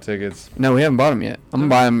already got tickets. No, we haven't bought them yet. I'm gonna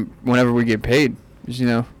buy them whenever we get paid. Just,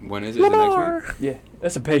 When is it? The next week? Yeah,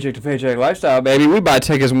 that's a paycheck to paycheck lifestyle, baby. We buy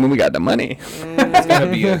tickets when we got the money. It's gotta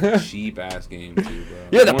be a cheap ass game too, bro.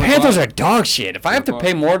 Yeah, the 1 Panthers are o'clock? dog shit. If I have to 1 pay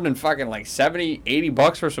o'clock? more than fucking like $70,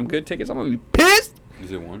 $80 for some good tickets, I'm gonna be pissed.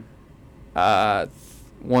 Is it 1?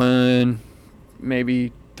 1,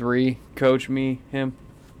 maybe 3. Coach, me, him.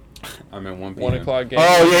 I'm at 1 p.m. 1 o'clock game.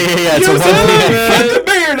 Oh yeah. It's a 1 p.m. Put the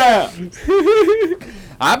beer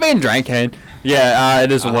down. I've been drinking. Yeah,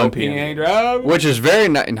 it is a I 1 hope he p.m. ain't driving. Which is very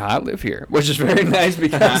nice. No, I live here. Which is very nice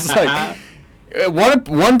because it's like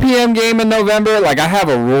 1 p.m. game in November. Like I have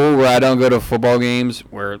a rule where I don't go to football games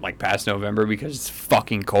where like past November because it's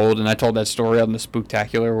fucking cold. And I told that story on the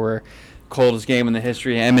Spooktacular where coldest game in the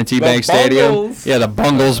history of M&T Bank Stadium. Bungles. Yeah, the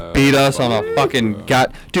Bungles beat us on a fucking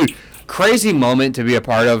dude. Crazy moment to be a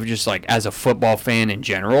part of, just like as a football fan in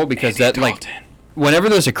general, because that like whenever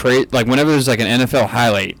there's whenever there's like an NFL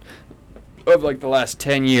highlight of like the last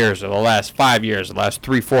 10 years or the last 5 years, the last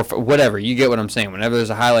 3, 4, 5, whatever, you get what I'm saying. Whenever there's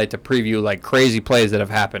a highlight to preview like crazy plays that have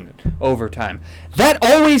happened over time, that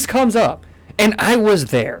always comes up, and I was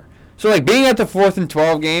there. So like being at the 4th and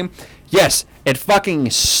 12 game, yes, it fucking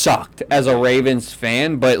sucked as a Ravens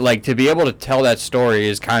fan, but like to be able to tell that story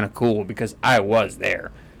is kind of cool because I was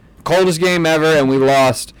there. Coldest game ever, and we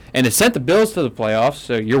lost, and it sent the Bills to the playoffs.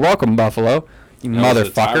 So you're welcome, Buffalo, you That was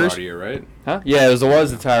the tie motherfuckers. rod year, right? Huh? Yeah, it was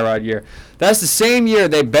the Tyrod year. That's the same year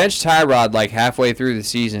they benched Tyrod like halfway through the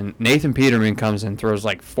season. Nathan Peterman comes in, throws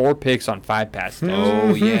like 4 picks on 5 pass attempts.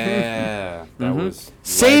 Oh yeah, that was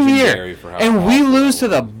Same year, legendary for how and we awful lose that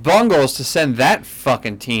to the was. Bungles to send that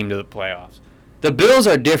fucking team to the playoffs. The Bills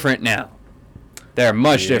are different now. They're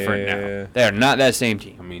much different now. They are not that same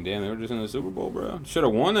team. I mean, damn, they were just in the Super Bowl, bro. Should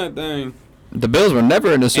have won that thing. The Bills were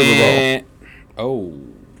never in the Super Bowl. Oh,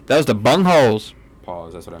 That was the Bungholes.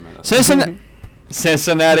 pause. That's what I meant.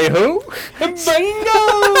 Cincinnati who?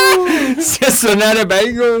 Bengals. Cincinnati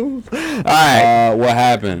Bengals. All right. What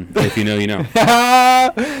happened? If you know, you know.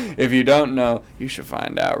 If you don't know, you should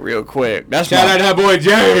find out real quick. That's Shout out that boy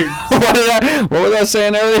James. what was I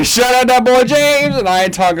saying earlier? Shout out that boy James, and I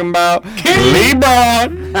ain't talking about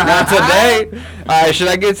LeBron. Not today. All right, should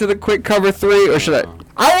I get to the quick cover 3, or should I?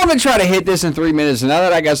 I want to try to hit this in 3 minutes. And now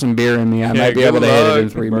that I got some beer in me, I might be able to hit it in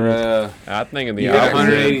 3 minutes. I think in the You got opposite.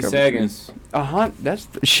 180 seconds.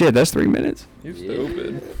 That's 3 minutes. You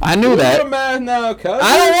stupid. I knew that. Math now, cuz.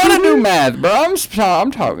 I don't want to do math, bro.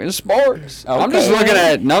 I'm talking sports. I'm just Okay. looking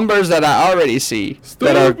at numbers that I already see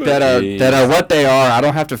that are what they are. I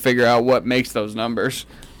don't have to figure out what makes those numbers.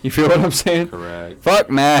 You feel what I'm saying? Correct. Fuck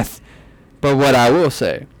math. But what I will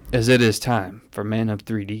say is it is time for Man Up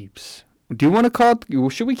 3 Deeps. Do you want to call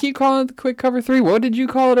it, should we keep calling it the quick cover 3? What did you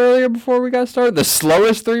call it earlier before we got started? The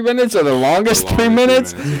slowest 3 minutes or the longest 3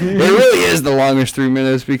 minutes? It really is the longest 3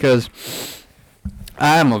 minutes because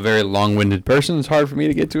I'm a very long-winded person. It's hard for me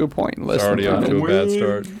to get to a point in less It's already than off 5 to a minutes. bad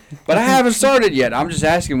start. But I haven't started yet. I'm just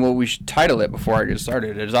asking what we should title it before I get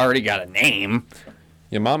started. It's already got a name.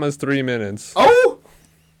 Your mama's 3 minutes. Oh!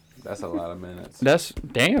 That's a lot of minutes. That's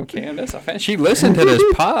damn, Cam. That's offensive. She listened to this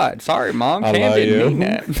pod. Sorry, Mom. I Cam love didn't you. mean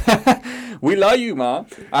that. We love you, Mom.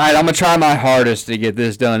 All right, I'm gonna try my hardest to get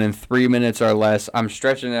this done in 3 minutes or less. I'm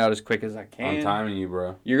stretching it out as quick as I can. I'm timing you,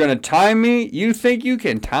 bro. You're gonna time me? You think you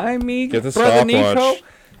can time me, Get the brother Nico? stopwatch.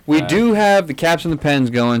 We do have the caps and the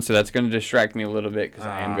pens going, so that's gonna distract me a little bit because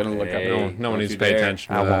I am gonna look up. Hey. No one Don't needs you to pay dare.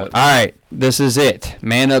 attention I to won't. that. All right, this is it.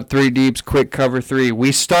 Man Up 3 Deeps, quick cover 3.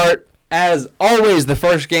 We start, as always, the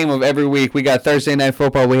first game of every week. We got Thursday Night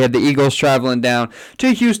Football. We had the Eagles traveling down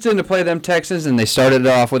to Houston to play them Texans, and they started it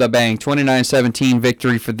off with a bang. 29-17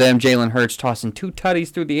 victory for them. Jalen Hurts tossing 2 tutties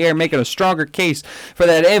through the air, making a stronger case for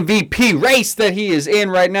that MVP race that he is in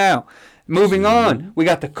right now. Moving on, we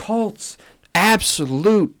got the Colts.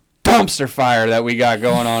 Absolute dumpster fire that we got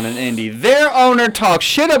going on in Indy. Their owner talks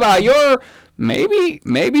shit about your maybe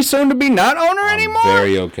soon to be not owner anymore.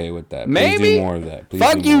 Very okay with that. Please Maybe. do more of that. Please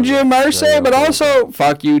Fuck do you, more of Jim that. Irsay, Very but okay with also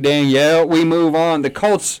fuck you, Danielle. We move on. The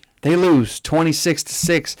Colts, they lose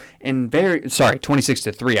 26-6 and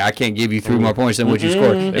 26-3. I can't give you 3 more points than what you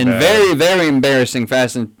scored. In very, very embarrassing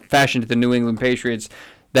fashion to the New England Patriots.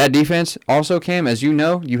 That defense also, Cam, as you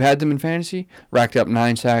know, you had them in fantasy, racked up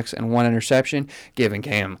 9 sacks and 1 interception, giving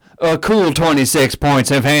Cam a cool 26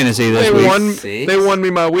 points in fantasy this week. They won me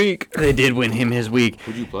my week. They did win him his week.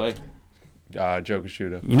 Who'd you play? Joker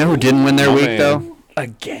Shooter. You know who didn't win their My week, man. though?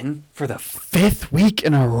 Again, for the 5th week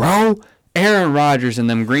in a row, Aaron Rodgers and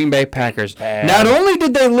them Green Bay Packers. Not only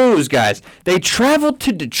did they lose, guys, they traveled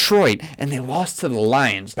to Detroit and they lost to the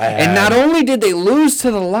Lions. And not only did they lose to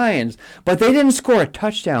the Lions, but they didn't score a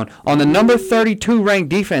touchdown on the number 32 ranked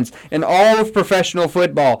defense in all of professional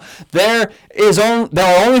football. There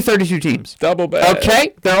are only 32 teams. Double bad.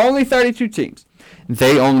 Okay? There are only 32 teams.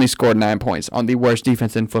 They only scored 9 points on the worst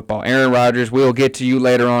defense in football. Aaron Rodgers, we'll get to you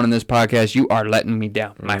later on in this podcast. You are letting me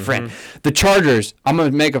down, my friend. The Chargers, I'm going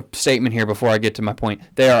to make a statement here before I get to my point.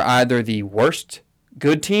 They are either the worst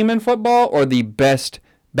good team in football or the best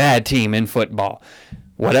bad team in football.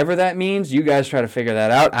 Whatever that means, you guys try to figure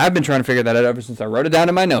that out. I've been trying to figure that out ever since I wrote it down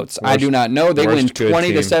in my notes. I do not know. They win worst good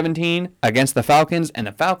 20-17 against the Falcons, and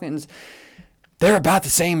the Falcons, they're about the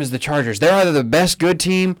same as the Chargers. They're either the best good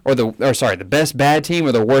team the best bad team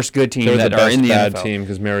or the worst good team They're that the are best in the bad NFL. team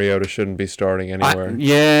because Mariota shouldn't be starting anywhere.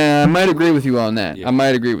 I might agree with you on that.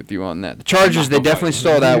 The Chargers, they definitely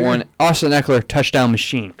stole that one. Austin Eckler, touchdown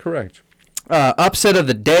machine. Correct. Upset of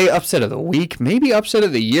the day, upset of the week, maybe upset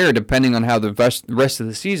of the year, depending on how the rest of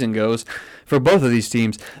the season goes for both of these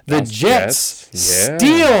teams. The Jets Yeah.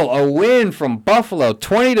 steal a win from Buffalo,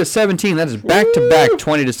 20-17. That is back-to-back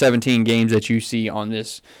 20-17 games that you see on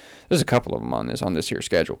this. There's a couple of them on this here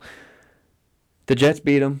schedule. The Jets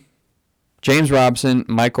beat them. James Robinson,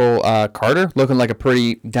 Michael Carter, looking like a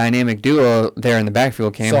pretty dynamic duo there in the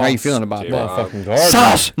backfield. Cam, how are you feeling about that? Motherfucking Gardner.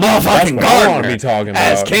 Sauce, motherfucking That's what I Gardner, want to be talking about.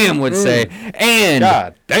 as Cam would say. And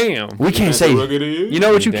God damn. we can't say. You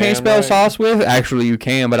know what you can't spell right. sauce with? Actually, you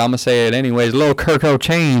can, but I'm gonna say it anyways. Little Kirko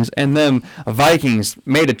Chains and them Vikings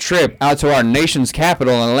made a trip out to our nation's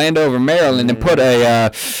capital in Landover, Maryland, and put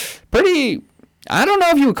a pretty. I don't know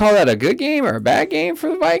if you would call that a good game or a bad game for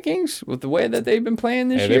the Vikings with the way that they've been playing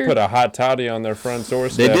this year. They put a hot toddy on their front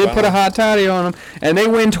doorstep. They did put a hot toddy on them, and they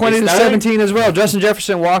win 20-17 as well. Justin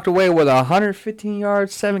Jefferson walked away with 115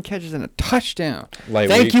 yards, 7 catches, and a touchdown.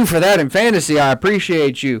 Thank you for that in fantasy. I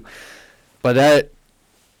appreciate you. But that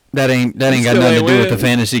ain't got nothing to do with the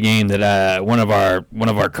fantasy game that one of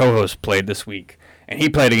our co-hosts played this week. And he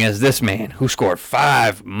played against this man who scored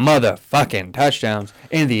 5 motherfucking touchdowns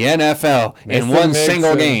in the NFL in one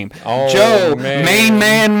single game. Oh, Joe, man. main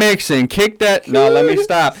man Mixon, kicked that. No, let me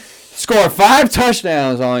stop. Scored 5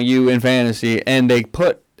 touchdowns on you in fantasy, and they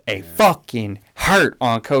put a fucking hurt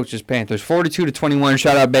on Coach's Panthers. 42-21.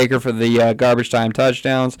 Shout out Baker for the garbage time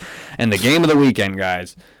touchdowns. And the game of the weekend,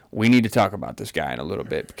 guys. We need to talk about this guy in a little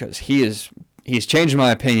bit because he's changed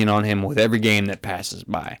my opinion on him with every game that passes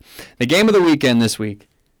by. The game of the weekend this week,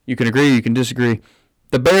 you can agree, you can disagree.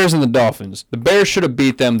 The Bears and the Dolphins. The Bears should have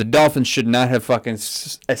beat them. The Dolphins should not have fucking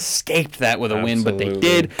escaped that with a win, but they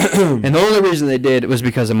did. And the only reason they did was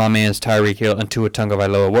because of my man's Tyreek Hill and Tua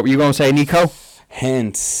Tagovailoa. What were you going to say, Nico?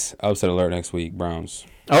 Hence, upset alert next week, Browns.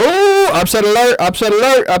 Oh, upset alert, upset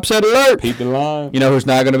alert, upset alert. Keep the line. You know who's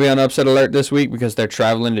not going to be on upset alert this week because they're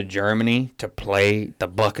traveling to Germany to play the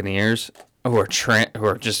Buccaneers, who are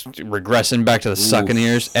just regressing back to the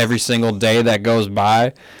Succaneers every single day that goes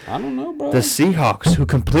by. I don't know, bro. The Seahawks, who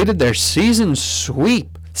completed their season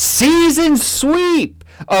sweep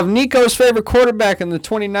of Nico's favorite quarterback in the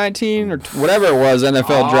 2019 or whatever it was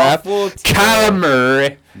NFL draft, Kyler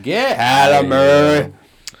Murray. Kyler Murray.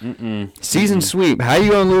 Season sweep. How you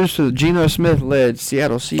gonna lose to the Geno Smith-led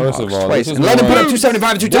Seattle Seahawks First of all, twice? And let them put up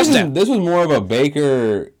 275 and 2 touchdowns. This was more of a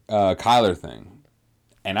Baker Kyler thing,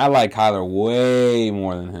 and I like Kyler way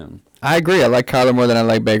more than him. I agree. I like Kyler more than I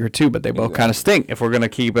like Baker too, but they both kind of stink. If we're gonna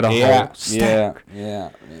keep it a whole stack. Yeah.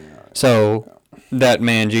 So that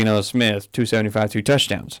man Geno Smith, 275, 2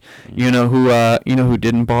 touchdowns. You know who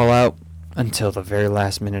didn't ball out until the very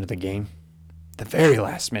last minute of the game. The very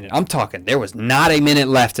last minute. I'm talking, there was not a minute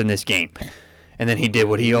left in this game. And then he did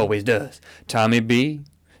what he always does. Tommy B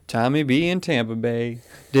in Tampa Bay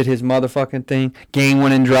did his motherfucking thing.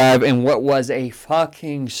 Game-winning drive. And what was a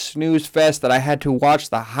fucking snooze fest that I had to watch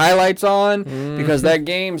the highlights on because that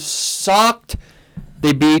game sucked.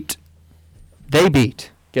 They beat.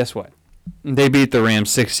 Guess what? They beat the Rams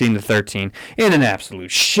 16-13 in an absolute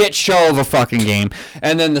shit show of a fucking game.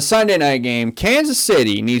 And then the Sunday night game, Kansas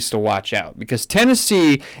City needs to watch out because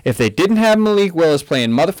Tennessee, if they didn't have Malik Willis playing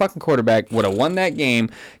motherfucking quarterback, would have won that game.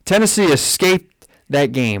 Tennessee escaped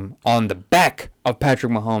that game on the back of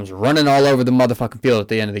Patrick Mahomes running all over the motherfucking field at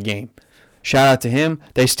the end of the game. Shout out to him.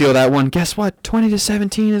 They steal that one. Guess what?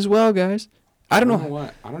 20-17 as well, guys. I don't know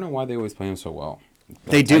why they always play him so well.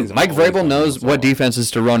 They do. Mike Vrabel knows what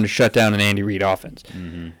defenses to run to shut down an Andy Reid offense.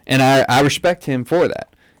 And I respect him for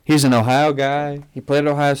that. He's an Ohio guy. He played at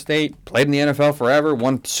Ohio State, played in the NFL forever,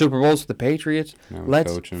 won Super Bowls with the Patriots.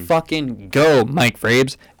 Let's fucking go, Mike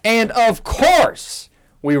Vrabes. And, of course,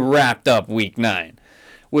 we wrapped up Week 9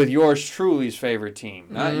 with yours truly's favorite team.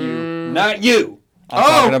 Not you. Not you. I'm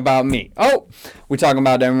talking about me. Oh, we talking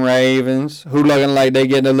about them Ravens, who looking like they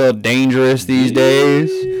getting a little dangerous these days.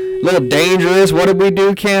 A little dangerous. What did we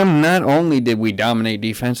do, Cam? Not only did we dominate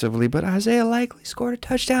defensively, but Isaiah Likely scored a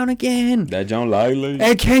touchdown again. That John Likely.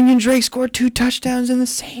 And Kenyon Drake scored 2 touchdowns in the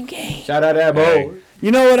same game. Shout out that boy.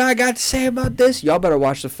 You know what I got to say about this? Y'all better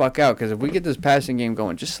watch the fuck out, because if we get this passing game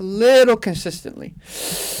going just a little consistently,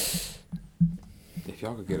 if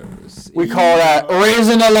y'all could get a receiver. We call that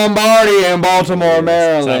raising the Lombardi in Baltimore,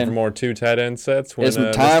 Maryland. Time for more 2 tight end sets. When, it's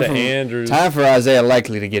time for Isaiah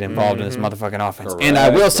Likely to get involved in this motherfucking offense. Correct, and I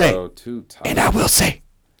will say,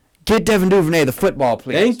 get Devin Duvernay the football,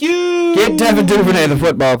 please. Thank you. Get Devin Duvernay the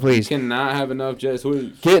football, please. Cannot have enough jet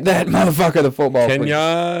sweeps. Get that motherfucker the football,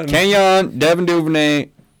 Kenyon. please. Kenyon, Devin Duvernay,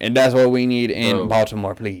 and that's what we need in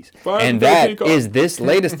Baltimore, please. And that is this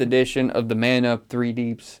latest edition of the Man Up 3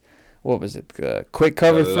 Deeps. What was it? Quick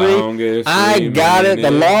cover 3. I got it. The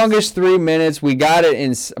longest 3 minutes. We got it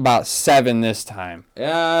in about 7 this time.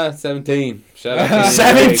 Yeah, 17. Shut up.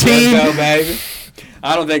 17. Let's go, baby.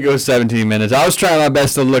 I don't think it was 17 minutes. I was trying my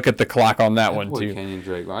best to look at the clock on that one too. Kenyon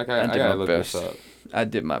Drake. I gotta look this up. I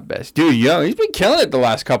did my best. Dude, he's been killing it the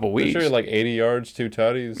last couple weeks. Sure, like 80 yards, 2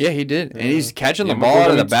 tutties. Yeah, he did. And he's catching the ball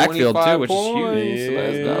out of the backfield, too, which is huge.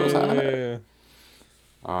 Yeah.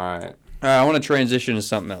 All right. All right, I want to transition to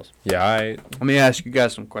something else. Yeah, Let me ask you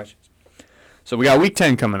guys some questions. So we got Week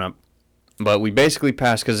 10 coming up, but we basically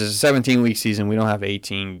passed because it's a 17-week season. We don't have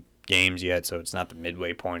 18 games yet, so it's not the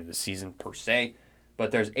midway point of the season per se.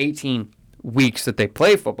 But there's 18 weeks that they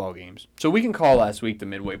play football games. So we can call last week the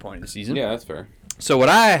midway point of the season. Yeah, that's fair. So what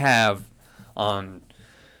I have on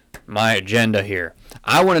my agenda here,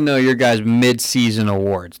 I want to know your guys' mid-season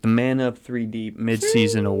awards, the Man Up 3 Deep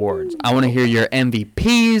mid-season awards. I want to hear your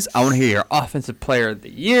MVPs. I want to hear your Offensive Player of the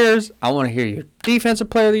Years. I want to hear your Defensive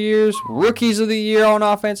Player of the Years, Rookies of the Year on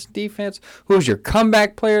offense, defense. Who's your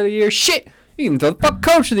Comeback Player of the Year? Shit, you can throw the fuck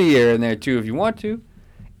Coach of the Year in there too if you want to.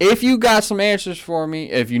 If you got some answers for me,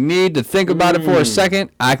 if you need to think about it for a second,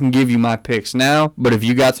 I can give you my picks now. But if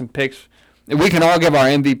you got some picks, we can all give our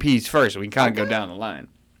MVPs first. We can kind of go down the line.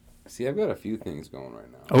 See, I've got a few things going right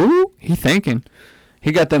now. Ooh, he thinking.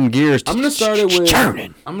 He got them gears. I'm gonna start it with.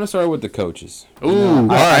 Churning. I'm gonna start with the coaches. Ooh, all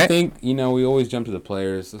right. I think we always jump to the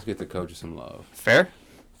players. Let's get the coaches some love. Fair.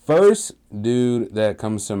 First dude that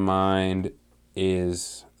comes to mind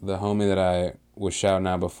is the homie that I was shouting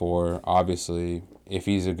out before. Obviously, if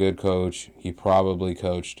he's a good coach, he probably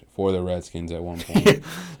coached for the Redskins at one point.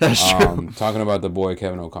 That's true. Talking about the boy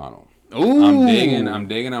Kevin O'Connell. Ooh. I'm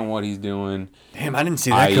digging on what he's doing. Damn, I didn't see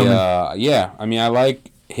that coming. Yeah, I mean, I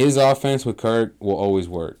like his offense with Kirk will always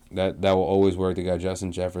work. That will always work. They got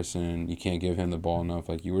Justin Jefferson. You can't give him the ball enough,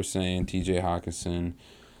 like you were saying. T.J. Hawkinson,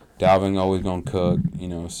 Dalvin always gonna cook.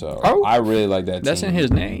 So I really like that team. That's in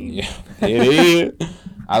his name. Yeah, it is.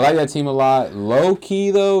 I like that team a lot. Low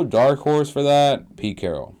key though, dark horse for that, Pete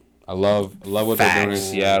Carroll. I love what they're doing in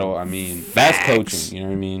Seattle. I mean, that's coaching. You know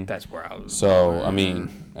what I mean? That's where I was. So I mean,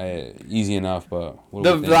 easy enough. But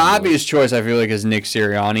the obvious choice I feel like is Nick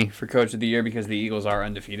Sirianni for Coach of the Year because the Eagles are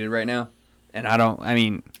undefeated right now, and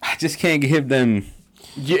I just can't give them.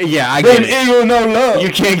 Yeah, I get it. Eagle no love. You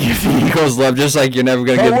can't give the Eagles love, just like you're never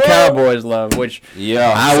gonna give the Cowboys love. Which I would. You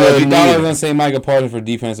thought I was gonna say Micah Parsons for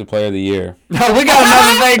Defensive Player of the Year? No, we got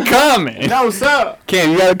another thing coming. No, sir.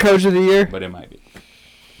 Cam, you got a Coach of the Year? But it might be.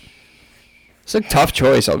 It's a tough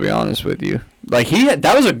choice, I'll be honest with you. Like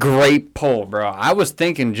that was a great poll, bro. I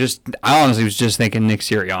honestly was just thinking Nick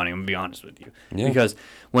Sirianni, I'm gonna be honest with you. Yeah. Because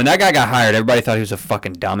when that guy got hired, everybody thought he was a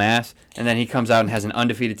fucking dumbass. And then he comes out and has an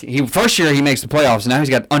undefeated team. First year he makes the playoffs, and now he's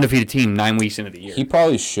got an undefeated team 9 weeks into the year. He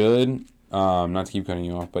probably should, not to keep cutting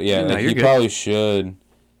you off, but yeah, no, he probably should,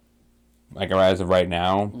 like as of right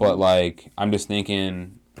now. But like I'm just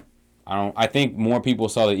thinking, I think more people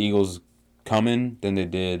saw the Eagles coming than they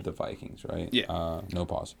did the Vikings, right? Yeah. No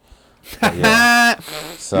pause. Yeah.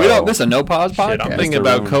 So, this is a no pause podcast. Shit, I'm thinking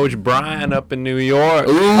about Coach Bryan up in New York.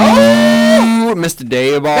 Ooh, Mr.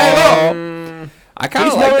 Dayball. I kind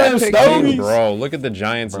of like that pick too. Bro, look at the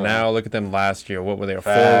Giants now. Look at them last year. What were they?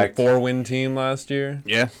 A four-win team last year?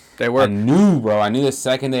 Yeah, they were. I knew the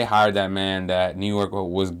second they hired that man that New York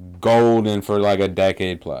was golden for like a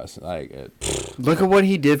decade plus. Look at what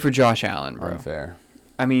he did for Josh Allen, bro. Unfair.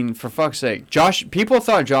 I mean, for fuck's sake, people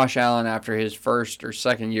thought Josh Allen after his first or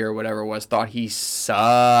second year or whatever it was, thought he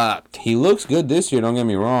sucked. He looks good this year, don't get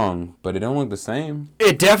me wrong, but it don't look the same.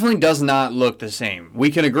 It definitely does not look the same.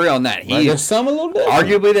 We can agree on that. There's some a little different.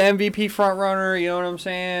 Arguably the MVP front runner, you know what I'm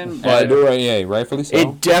saying? But rightfully so.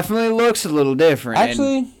 It definitely looks a little different.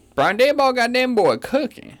 Actually, and Brian Daboll got them boy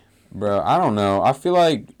cooking. Bro, I don't know. I feel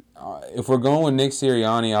like if we're going with Nick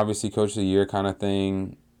Sirianni, obviously Coach of the Year kind of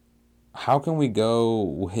thing, how can we go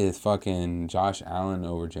with fucking Josh Allen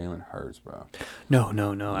over Jalen Hurts, bro? No,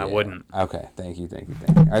 I wouldn't. Okay, thank you.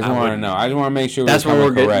 I just want to know. I just want to make sure that's what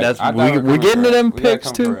we're getting. We're getting to them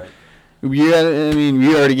picks too. Correct. You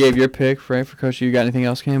already gave your pick, right, for Coach. You got anything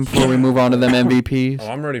else, Cam, before we move on to them MVPs?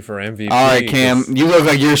 Oh, I'm ready for MVP. All right, Cam. You look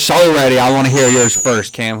like you're so ready. I want to hear yours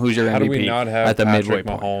first, Cam. Who's your MVP? How do we not have at the Patrick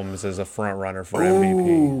midway Mahomes point? as a front runner for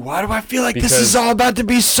MVP? Why do I feel like this is all about to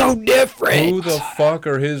be so different? Who the fuck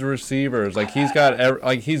are his receivers? Like he's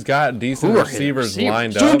got decent receivers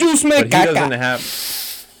lined up, Juju Smith, but he doesn't have.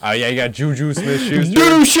 Oh, yeah, you got Juju Smith-Schuster.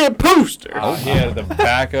 Juju shit poster. He had the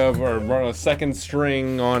backup or run a second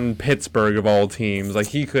string on Pittsburgh of all teams. Like,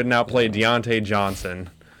 he could now play Deontay Johnson.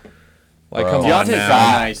 Like, come on Deontay's now.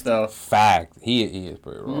 nice, though. Fact. He is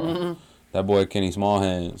pretty raw. Mm-hmm. That boy Kenny Small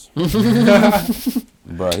Hands.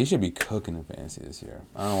 Bro, he should be cooking in fantasy this year.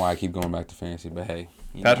 I don't know why I keep going back to fantasy, but hey.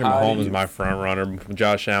 Patrick Mahomes is my front runner.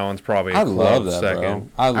 Josh Allen's probably I love that, second. bro.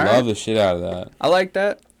 I love the shit out of that. I like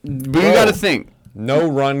that. But you got to think. No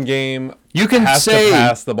run game, You can has say to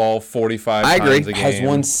pass the ball 45 I agree. times a game. Has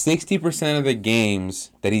won 60% of the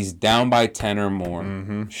games that he's down by 10 or more.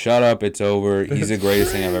 Mm-hmm. Shut up, it's over. He's the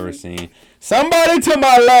greatest thing I've ever seen. Somebody to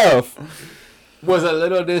my left was a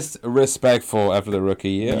little disrespectful after the rookie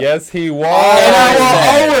year. Yes, he was. And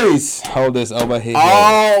I will always hold this over his head.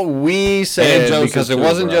 all we said, Joseph because it too,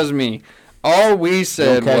 wasn't bro. just me. All we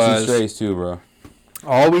said Don't catch was you strays too, bro.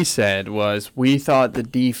 All we said was we thought the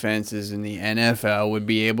defenses in the NFL would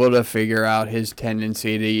be able to figure out his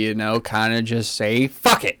tendency to, kind of just say,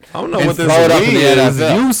 fuck it. I don't know and what this throw it up in the is.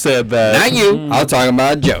 NFL. You said that. Not you. I was talking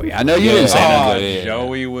about Joey. I know you didn't say that. Yeah.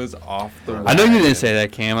 Joey was off the I know you didn't say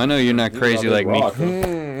that, Cam. I know you're not crazy like me. Rock.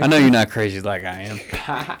 I know you're not crazy like I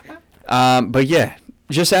am. But yeah,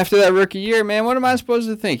 just after that rookie year, man, what am I supposed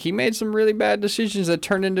to think? He made some really bad decisions that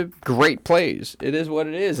turned into great plays. It is what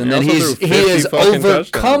it is. And then he has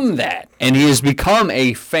overcome that. And he has become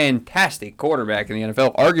a fantastic quarterback in the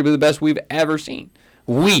NFL, arguably the best we've ever seen.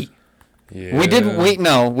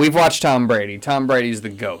 We've watched Tom Brady. Tom Brady's the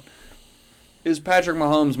GOAT. Is Patrick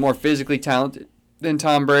Mahomes more physically talented than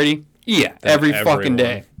Tom Brady? Yeah, every fucking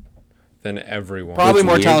day. Than everyone. Probably It's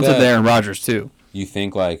more weird talented that- than Aaron Rodgers, too. You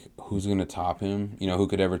think, like, who's going to top him? Who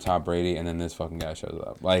could ever top Brady? And then this fucking guy shows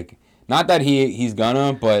up. Like, not that he's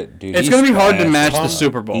gonna, but, dude, It's he's going to be hard to special. match the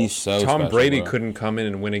Super Bowl. He's so Tom special, Brady bro. couldn't come in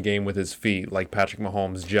and win a game with his feet like Patrick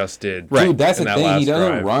Mahomes just did. Right. Dude, that's in the that thing. He last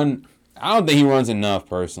doesn't drive. run. I don't think he runs enough,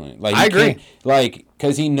 personally. Like, I agree.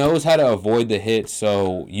 Because he knows how to avoid the hits,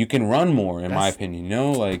 so you can run more, in my opinion.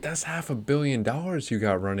 That's $500 million you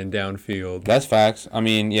got running downfield. That's facts. I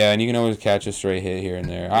mean, yeah, and you can always catch a stray hit here and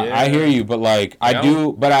there. Yeah. I hear you, but, like,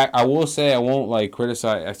 Yeah. I will say I won't, like,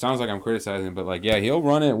 criticize. It sounds like I'm criticizing, but, like, yeah, he'll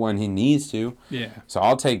run it when he needs to. Yeah. So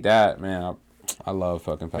I'll take that, man. I love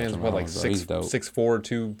fucking Patrick Man's what, like Mahomes, bro. He's dope. 6'4",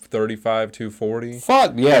 235, 240?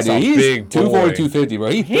 Fuck, yeah, That's dude. a He's big 240, boy. 250, bro.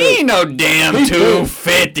 He ain't no damn He's big.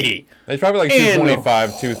 250. He's probably like In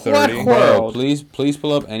 225, 230. what Bro, world? please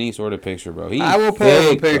pull up any sort of picture, bro. He's I will pull up a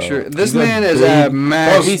thick, picture. bro. This He's a man is big- at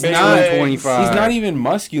max Bro, he's not 225. He's not even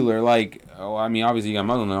muscular. Like, I mean, obviously, I'm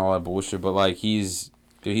not and all that bullshit, but like, he's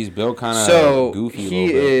built kind of So goofy. he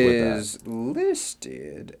a little bit is with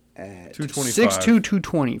listed at 225. 6'2",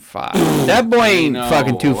 225. That boy ain't No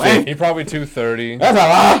fucking 250. He probably 230. that. That's a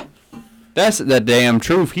lot. That's the damn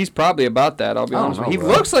truth. He's probably about that. I'll be I don't honest with know, you. He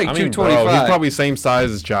bro. looks like I mean, 225. bro, he's probably same size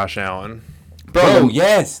as Josh Allen. Bro,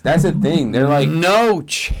 yes, that's the thing. They're like, no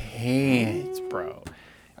chance, bro.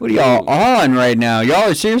 What are y'all on right now? Y'all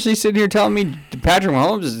are seriously sitting here telling me Patrick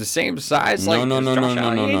Mahomes is the same size? no, like no, no, Josh no, no,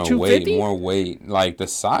 Allen? no, He no. ain't Weight, 250? more weight. Like the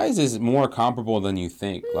size is more comparable than you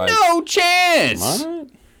think. Like, No chance. what?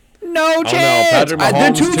 No I chance. don't know. Patrick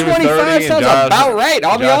Mahomes, The 225 sounds about right.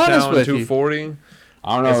 I'll be Josh honest Allen, with you. 240.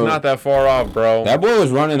 I don't know. It's not that far off, bro. That boy was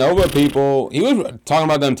running over people. He was talking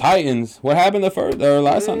about them Titans. What happened the first or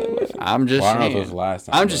last time they played? I'm just Well, I don't know if saying. it was the last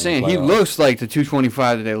time. I'm but just in the saying. He playoffs. looks like the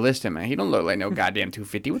 225 that they list him, man. He don't look like no goddamn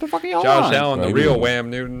 250. What the fuck are y'all Josh on? Allen, the Bro, real he- Wham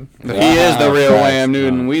Newton. He is the real Facts, Wham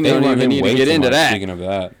Newton. We They don't run even him need to way get too into much, that. Speaking of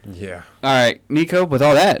that, Yeah. All right, Nico. With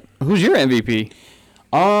all that, who's your MVP?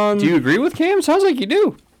 Do you agree with Cam? Sounds like you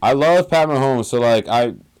do. I love Pat Mahomes. So like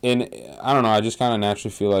I don't know. I just kind of naturally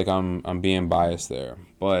feel like I'm being biased there,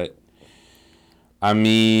 but I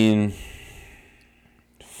mean,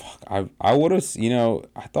 fuck. I would have.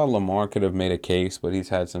 I thought Lamar could have made a case, but he's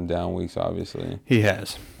had some down weeks, obviously. He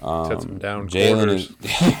has. Had some down Jalen quarters.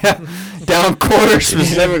 is. Down quarter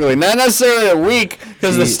specifically, not necessarily a week,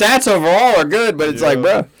 because the stats overall are good. But it's like,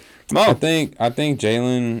 bro, come I on. think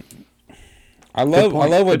Jalen. I love what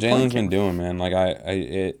Good point, Jalen's Cam. been doing, man. Like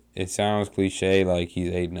it sounds cliche, like he's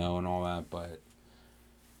 8-0 and all that, but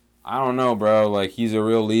I don't know, bro. Like he's a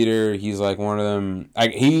real leader. He's like one of them.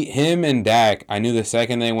 Like him and Dak. I knew the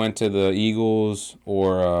second they went to the Eagles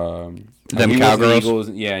or Them he was the Cowgirls? Eagles.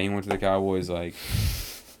 Yeah, he went to the Cowboys. Like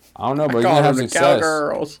I don't know, bro. He's Call gonna have them the success.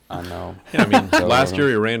 Cowgirls. I know. Yeah, I mean, So, last year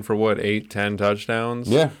he ran for what, 8-10 touchdowns?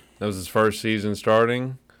 Yeah. That was his first season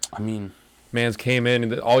starting. I mean, Man's came in,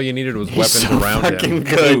 and all you needed was He's weapons so around fucking him.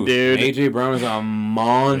 good, dude. AJ Brown is a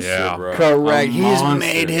monster, Yeah. bro. Correct. A He's monster.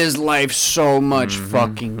 made his life so much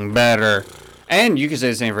fucking better. And you can say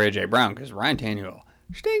the same for AJ Brown, because Ryan Tannehill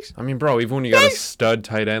stinks. I mean, bro, even when you got a stud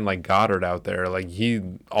tight end like Goddard out there, like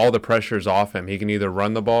all the pressure's off him. He can either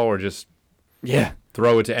run the ball or just Yeah.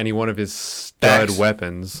 throw it to any one of his stud Facts.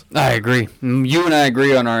 weapons. I agree. You and I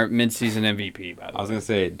agree on our midseason MVP, by the way. I was gonna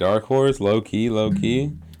say dark horse, low key,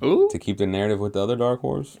 Ooh. to keep the narrative with the other dark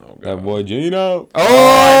horse. That boy Gino.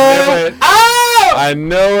 Oh! I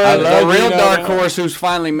know it. The real dark horse who's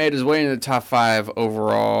finally made his way into the top 5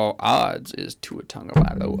 overall odds is Tua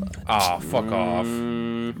Tagovailoa. Oh, fuck off.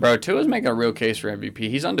 Bro, Tua's making a real case for MVP.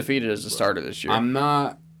 He's undefeated as a starter this year. I'm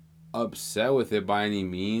not upset with it by any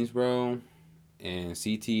means, bro. And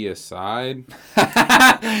CT aside,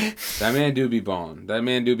 that man do be balling.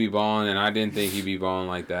 And I didn't think he'd be balling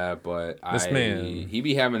like that, but he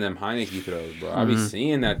be having them Heineke throws, bro. I be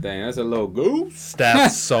seeing that thing. That's a little goose. Stats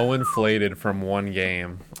so inflated from one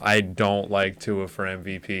game. I don't like Tua for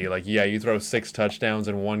MVP. Like, yeah, you throw 6 touchdowns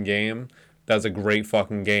in one game. That's a great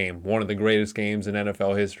fucking game. One of the greatest games in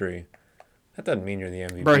NFL history. That doesn't mean you're the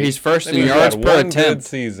MVP. Bro, he's first in yards per attempt.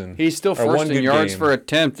 Season. He's still first in yards per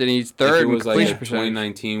attempt, and he's third in completion percentage.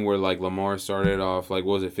 2019 where, like, Lamar started off, like,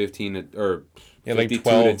 what was it, 52 like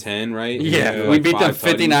to 10, right? Yeah, we beat them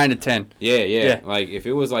 59 to 10. Yeah. Like, if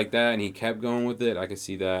it was like that and he kept going with it, I could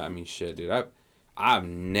see that. I mean, shit, dude. I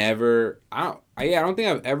don't think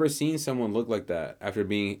I've ever seen someone look like that after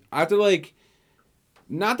like,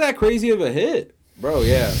 not that crazy of a hit. Bro,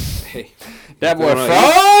 yeah. Hey, that boy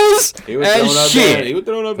froze and shit. He was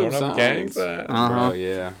throwing up them gangs. Bro,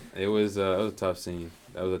 yeah. It was a tough scene.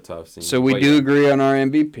 So we do agree on our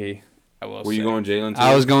MVP. Were you going Jalen too?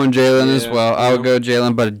 I was going Jalen as well. I would go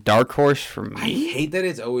Jalen, but a dark horse for me. I hate that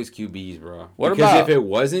it's always QBs, bro. Because if it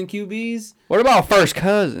wasn't QBs... What about first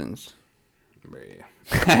cousins?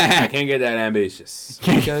 I can't get that ambitious.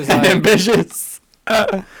 Because, like, ambitious?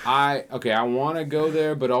 I want to go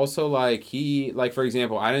there, but also, like, for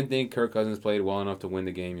example, I didn't think Kirk Cousins played well enough to win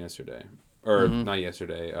the game yesterday. Or, not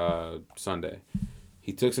yesterday, Sunday.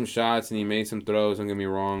 He took some shots and he made some throws, don't get me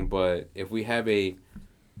wrong, but if we have a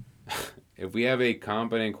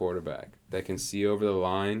competent quarterback that can see over the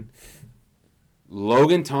line,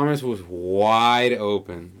 Logan Thomas was wide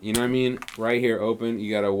open. You know what I mean? Right here, open.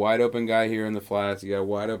 You got a wide open guy here in the flats. You got a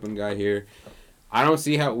wide open guy here. I don't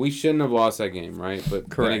see how we shouldn't have lost that game, right? But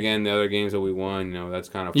then again, the other games that we won, that's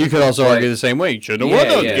kind of. You could also argue the same way. You should have won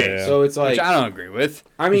those games. So it's like, which I don't agree with.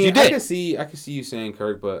 I mean, I can see you saying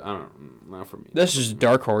Kirk, but I don't. Not for me. This is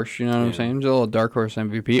dark horse. You know what I'm saying? It's a little dark horse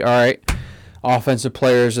MVP. All right, offensive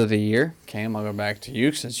players of the year. Cam, I'll go back to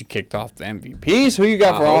you since you kicked off the MVPs. Who you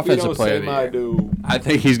got for offensive player of the year? Dude. I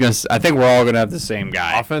think I think we're all gonna have the same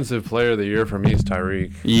guy. Offensive player of the year for me is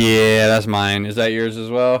Tyreek. Yeah, that's mine. Is that yours as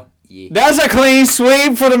well? Yeah. That's a clean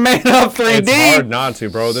sweep for the man up 3D. It's hard not to,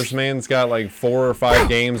 bro. This man's got like 4 or 5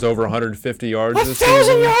 games over 150 yards this season.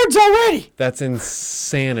 1,000 yards already. That's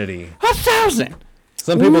insanity. 1,000.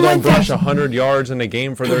 Some people don't brush 100 yards in a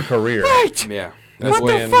game for their career. Right. Yeah. What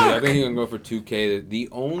the fuck? I think he's going to go for 2K. The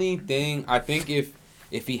only thing, I think if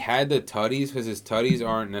he had the tutties, because his tutties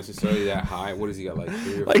aren't necessarily that high. What does he got, like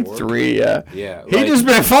 3 or 4? Like 3, yeah. Yeah. He just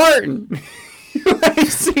been farting. You ain't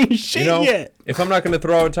seen shit yet. If I'm not going to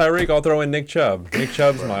throw out Tyreek, I'll throw in Nick Chubb. Nick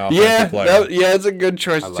Chubb's my offensive player. It's a good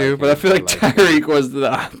choice too. But I feel like Tyreek was the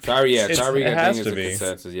Tyreek it has to be.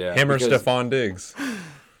 Consensus, yeah. Him or Stephon Diggs.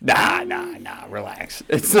 Nah, relax.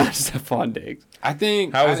 It's not Stephon Diggs. I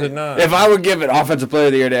think. How is it not? If I would give it offensive player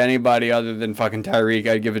of the year to anybody other than fucking Tyreek,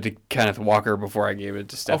 I'd give it to Kenneth Walker before I gave it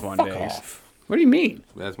to Stephon Diggs. Off. What do you mean?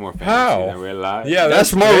 That's more fantasy than real life. Yeah,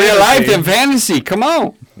 that's more real life than fantasy. Come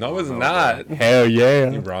on. No, it's not. Hell yeah.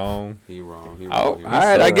 You're wrong. He wrong. All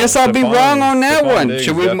right. I guess I'll be wrong on that one.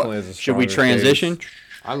 Should we transition?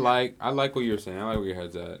 I like what you're saying. I like where your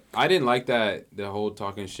head's at. I didn't like the whole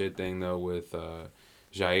talking shit thing though with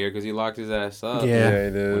Jair because he locked his ass up. Yeah,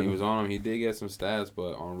 he did. When he was on him, he did get some stats,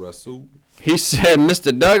 but on Russell, he said,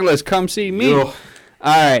 "Mr. Douglas, come see me." All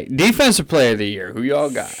right, defensive player of the year. Who y'all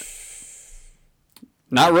got?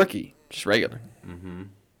 Not rookie, just regular.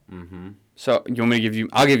 So you want me to give you?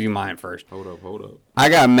 I'll give you mine first. Hold up. I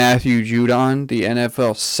got Matthew Judon, the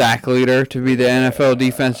NFL sack leader, to be the NFL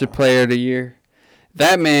defensive player of the year.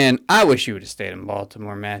 That man, I wish you would have stayed in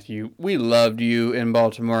Baltimore, Matthew. We loved you in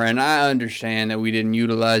Baltimore, and I understand that we didn't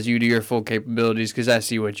utilize you to your full capabilities because I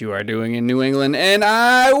see what you are doing in New England, and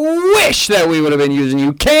I wish that we would have been using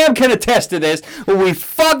you. Cam can attest to this. When we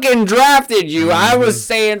fucking drafted you, I was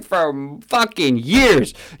saying for fucking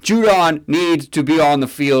years, Judon needs to be on the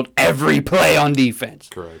field every play on defense.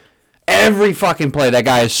 Correct. Every fucking play. That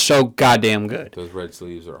guy is so goddamn good. Those red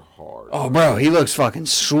sleeves are hard. Oh, bro, he looks fucking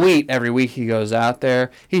sweet every week he goes out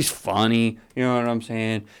there. He's funny. You know what I'm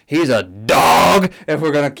saying? He's a dog, if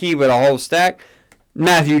we're going to keep it a whole stack.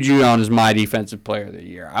 Matthew Judon is my defensive player of the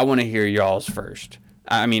year. I want to hear y'all's first.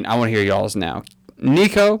 I want to hear y'all's now.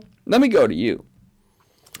 Nico, let me go to you.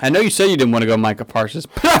 I know you said you didn't want to go Micah Parsons,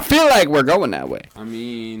 but I feel like we're going that way. I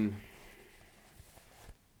mean,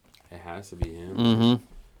 it has to be him. Mm-hmm.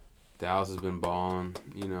 Dallas has been balling.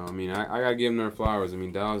 You know, I mean, I gotta give them their flowers. I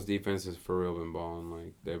mean, Dallas defense has for real been balling.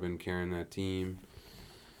 Like, they've been carrying that team.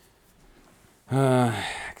 I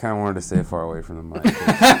kind of wanted to stay far away from the mic.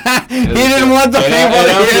 He didn't want the people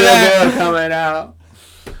to hear that coming out.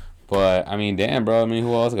 But I mean, damn, bro. I mean,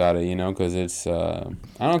 who else got it? You know, because it's. I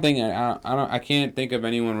can't think of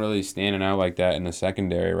anyone really standing out like that in the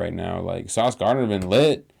secondary right now. Like Sauce Gardner been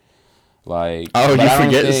lit. Like, oh, you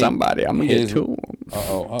forgetting somebody? I'm gonna get to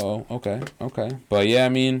him. Okay. But yeah, I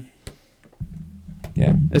mean,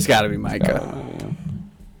 yeah, it's got to be Micah.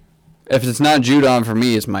 If it's not Judon for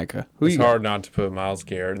me, it's Micah. It's hard not to put Myles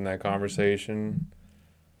Garrett in that conversation.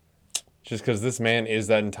 Just because this man is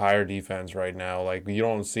that entire defense right now. Like, you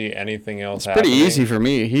don't see anything else happening. It's pretty easy for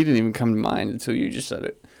me. He didn't even come to mind until you just said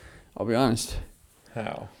it. I'll be honest.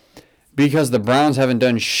 How? Because the Browns haven't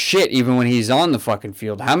done shit even when he's on the fucking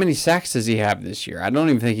field. How many sacks does he have this year? I don't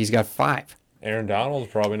even think he's got 5. Aaron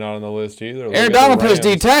Donald's probably not on the list either. Aaron Donald plays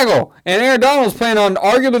D tackle. And Aaron Donald's playing on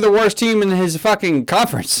arguably the worst team in his fucking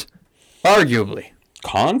conference. Arguably.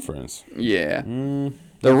 Conference? Yeah.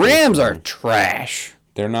 The Rams are trash.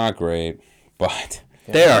 They're not great, but...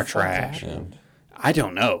 They are trash. Yeah. I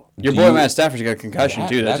don't know. Your boy Matt Stafford's got a concussion,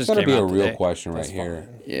 too. That's going to be a real question right here.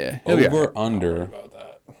 Yeah. Over, under.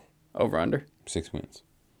 Over, under? 6 wins.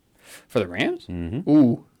 For the Rams? Mm-hmm.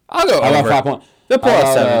 Ooh. I'll go over. 5 points. They'll pull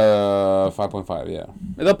out 7. 5.5, yeah.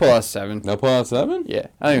 They'll pull out 7. They'll pull out 7? Yeah.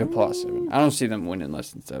 I think they'll pull out 7. I don't see them winning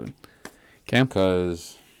less than 7. Cam?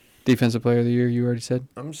 Because... Defensive player of the year, you already said?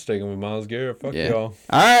 I'm just sticking with Myles Garrett. Fuck y'all.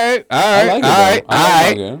 All right.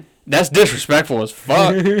 That's disrespectful as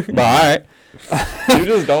fuck. But all right. You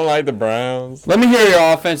just don't like the Browns. Let me hear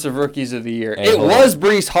your offensive rookies of the year. It was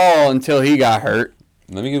Breece Hall until he got hurt.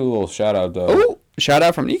 Let me give a little shout out, though. Ooh, shout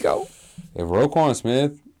out from Nico. If Roquan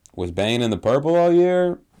Smith was banging in the purple all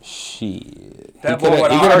year, shit. That boy would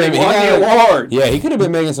already won the award. Yeah, he could have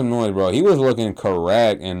been making some noise, bro. He was looking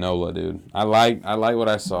correct in NOLA, dude. I like what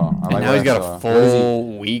I saw. And now he's got a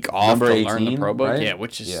full week off to learn the pro book. Right? Yeah,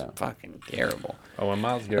 which is fucking terrible. Oh, and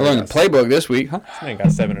Myles I Garrett learned the playbook this week, huh? This man got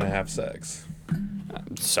 7.5 sacks.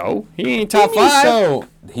 So? He ain't top 5. So,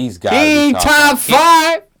 he's got He ain't top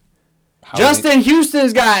 5. Justin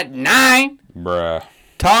Houston's got 9. Bruh.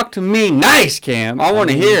 Talk to me nice, Cam. I want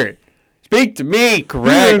to hear it. Speak to me,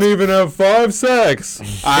 correct? He didn't even have 5 sacks.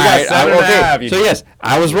 All right, okay. So yes,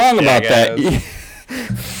 I was wrong about that.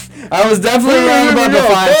 I was definitely wrong about the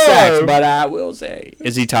 5 sacks, but I will say,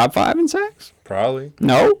 is he top 5 in sacks? Probably.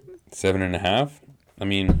 No. 7.5. I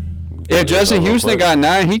mean, if Justin Houston got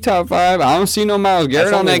 9, he top 5. I don't see no Myles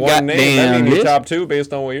Garrett on that goddamn list. Top 2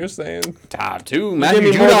 based on what you're saying. Top 2.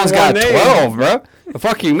 Matthew Judon's got 12, bro. The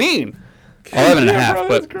fuck you mean? 11.5. Bro, but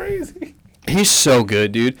that's crazy. He's so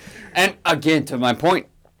good, dude. And again, to my point,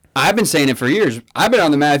 I've been saying it for years. I've been on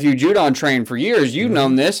the Matthew Judon train for years. You've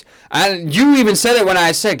known this. You even said it when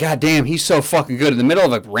I said, God damn, he's so fucking good. In the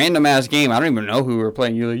middle of a random-ass game, I don't even know who we were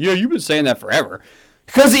playing. You're like, yeah, you've been saying that forever.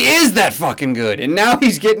 Because he is that fucking good. And now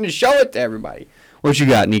he's getting to show it to everybody. What you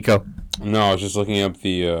got, Nico? No, I was just looking up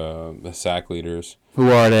the sack leaders.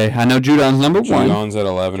 Who are they? I know Judon's number 1. Judon's at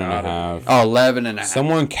 11.5. Oh, 11.5.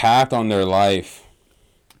 Someone capped on their life.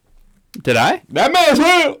 Did I? That man's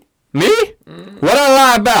real. Me? What I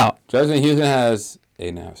lie about? Justin Houston has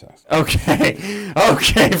 8.5 sacks.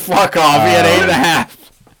 Okay, fuck off. He had 8.5.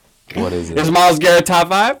 What is it? Is Myles Garrett top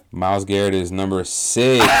 5? Myles Garrett is number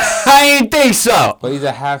 6. I ain't think so. But he's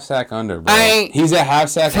a half sack under, bro. He's a half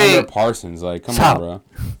sack under Parsons. Like, come on, bro.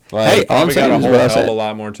 Like, we got a whole hell of a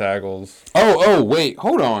lot more tackles. Oh, wait,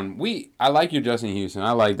 hold on. I like your Justin Houston.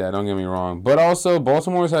 I like that. Don't get me wrong. But also,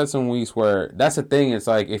 Baltimore's had some weeks where that's the thing. It's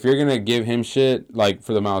like if you're gonna give him shit, like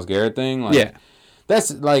for the Myles Garrett thing, like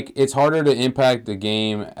that's like it's harder to impact the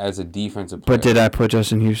game as a defensive player. But did I put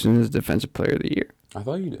Justin Houston as defensive player of the year? I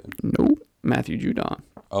thought you did. Nope. Matthew Judon.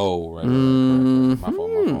 Oh, right. My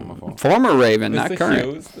fault. Former Raven, not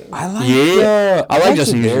current. I like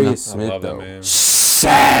Justin Houston. Smith though.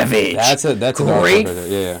 Savage. That's a great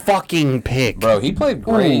fucking pick. Bro, he played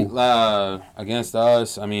great against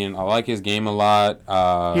us. I mean, I like his game a lot.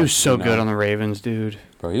 He was so good on the Ravens, dude.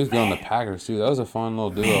 Bro, he was good on the Packers, too. That was a fun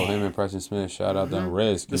little duo, him and Preston Smith. Shout out them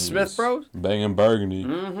Reds. The Smith bros? Banging Burgundy.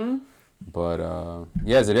 Mm-hmm. But,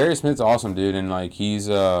 yeah, Zadarius Smith's awesome, dude. And, like, he's,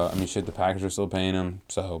 the Packers are still paying him.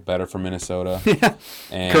 So, better for Minnesota. Yeah.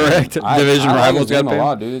 And correct. Division rivals got him a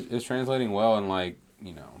lot, dude. It's translating well. And, like,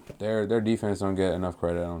 you know, their defense don't get enough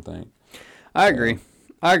credit, I don't think. I agree.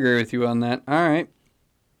 I agree with you on that. All right.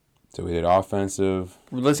 So we did offensive.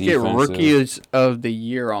 Let's get rookies of the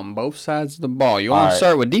year on both sides of the ball. You want to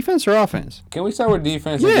start with defense or offense? Can we start with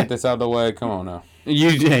defense and get this out of the way? Come on now.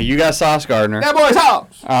 You got Sauce Gardner. That boy's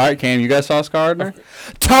house. All right, Cam, you got Sauce Gardner?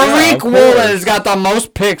 Tariq Woolen has got the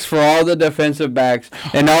most picks for all the defensive backs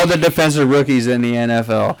and all the defensive rookies in the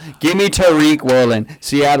NFL. Give me Tariq Woolen,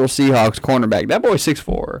 Seattle Seahawks cornerback. That boy's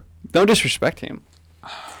 6'4". Don't disrespect him.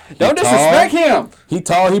 Don't disrespect him. He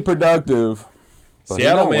tall, he productive.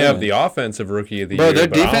 Seattle may have the offensive rookie of the year,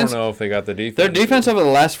 but I don't know if they got the defense. Their defense over the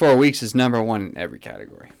last 4 weeks is number one in every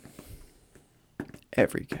category.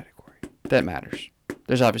 Every category. That matters.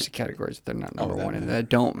 There's obviously categories that they're not number one in that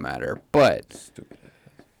don't matter, but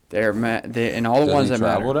they're in all the ones that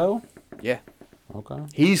matter. Though? Yeah. Okay.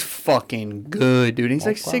 He's fucking good, dude. He's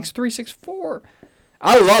like 6'3", 6'4".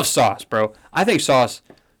 I love Sauce, bro. I think Sauce,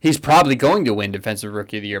 he's probably going to win Defensive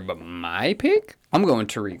Rookie of the Year, but my pick, I'm going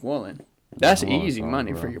Tariq Woolen. That's easy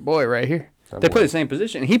money for your boy right here. They play the same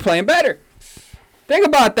position. He playing better. Think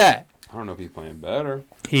about that. I don't know if he's playing better.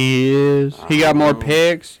 He is. He got more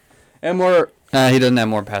picks and more. He doesn't have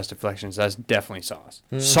more pass deflections. That's definitely Sauce.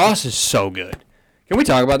 Sauce is so good. Can we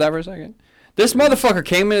talk about that for a second? This motherfucker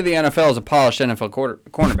came into the NFL as a polished NFL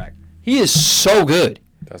cornerback. He is so good.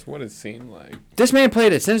 That's what it seemed like. This man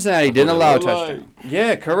played at Cincinnati, didn't allow a touchdown.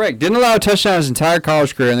 Yeah, correct. Didn't allow a touchdown his entire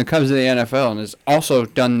college career, and then comes to the NFL and has also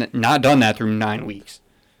not done that through 9 weeks.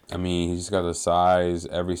 I mean, he's got the size,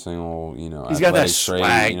 every single, he's got that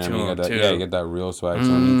swag to him, too. Yeah, he got that real swag to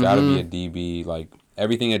him. He's got to be a DB, like,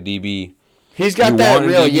 everything a DB. He's got that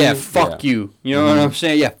real, fuck you. You know what I'm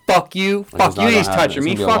saying? Yeah, fuck you. Fuck you, he's touching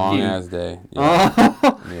me. Fuck you. It's going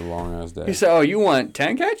to be a long-ass day. He said, you want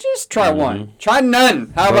 10 catches? Try one. Try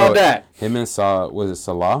none. How about that? Him and was it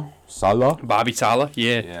Salah? Salah? Bobby Salah?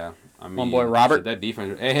 Yeah. Yeah. I mean, one boy, Robert. That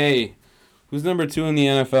defense. Hey, who's number 2 in the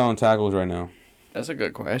NFL in tackles right now? That's a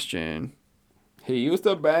good question. He used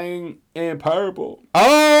to bang in purple.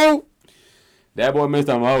 Oh! That boy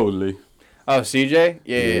Mr. Mosley. Oh, CJ?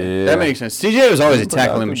 Yeah. That makes sense. CJ was always a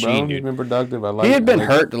tackling machine, dude. He's been productive. He had been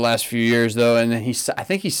hurt the last few years, though, and then I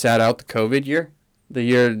think he sat out the COVID year. The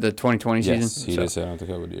 2020 season. Yes, he did sat out the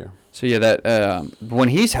COVID year. So, yeah, that when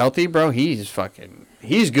he's healthy, bro, he's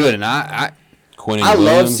good. And I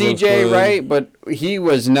love CJ, right? But he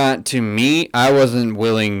was not, to me, I wasn't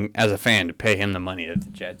willing as a fan to pay him the money that the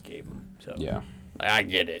Jets gave him. So yeah, I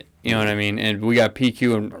get it. You know what I mean? And we got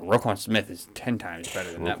PQ, and Roquan Smith is 10 times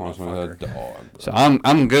better than that motherfucker. Dog, so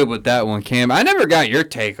I'm good with that one, Cam. I never got your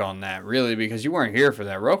take on that, really, because you weren't here for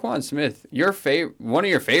that. Roquan Smith, one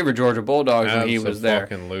of your favorite Georgia Bulldogs when he was there,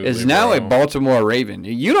 is now a Baltimore Raven.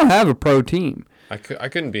 You don't have a pro team. I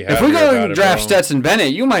couldn't be happy. If we go draft Stetson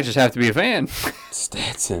Bennett, you might just have to be a fan.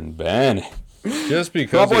 Stetson Bennett. Just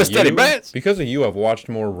because of you, I've watched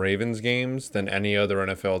more Ravens games than any other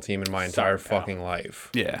NFL team in my entire fucking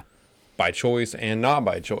life. Yeah. By choice and not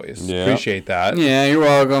by choice. Yeah. Appreciate that. Yeah, you're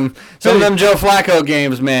welcome. Some of them Joe Flacco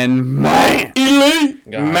games, man. Elite.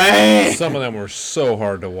 Man. Some of them were so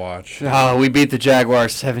hard to watch. Oh, we beat the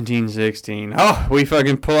Jaguars 17-16. Oh, we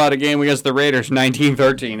fucking pull out a game against the Raiders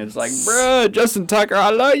 19-13. It's like, bro, Justin Tucker,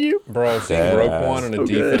 I love you. Bro, seeing Roquan in a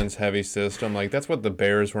defense-heavy system, like, that's what the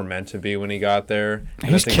Bears were meant to be when he got there.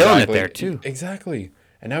 And he's killing it there, too. Exactly.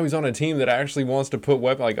 And now he's on a team that actually wants to put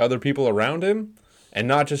other people around him. And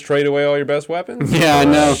not just trade away all your best weapons? Yeah, I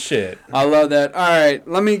know. Shit. I love that. All right, I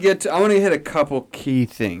want to hit a couple key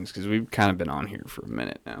things because we've kind of been on here for a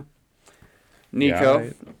minute now.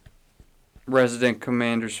 Nico, resident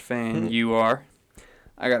Commanders fan, you are.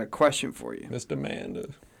 I got a question for you. Mr. Amanda.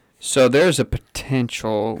 So there's a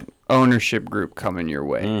potential ownership group coming your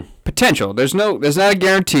way. Potential. There's not a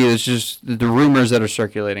guarantee. It's just the rumors that are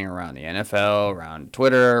circulating around the NFL, around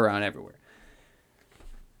Twitter, around everywhere.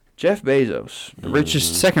 Jeff Bezos, the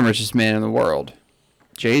second richest man in the world.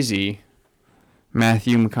 Jay-Z,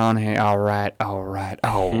 Matthew McConaughey, all right.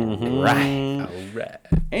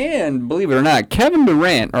 And believe it or not, Kevin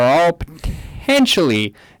Durant are all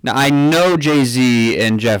potentially. Now, I know Jay-Z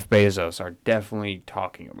and Jeff Bezos are definitely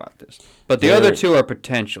talking about this, but the other two are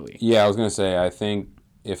potentially. Yeah, I was going to say, I think,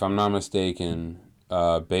 if I'm not mistaken,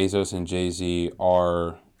 Bezos and Jay-Z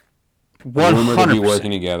are 100% rumored to be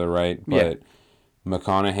working together, right? But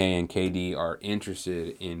McConaughey and KD are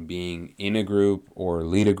interested in being in a group or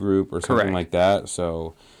lead a group or something like that.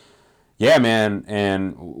 So, yeah, man.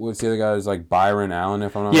 And what's the other guy? Is like Byron Allen,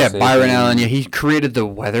 if I'm not mistaken. Yeah, Byron Allen. Yeah, he created the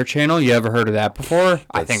Weather Channel. You ever heard of that before?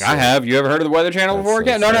 I think I have. You ever heard of the Weather Channel before?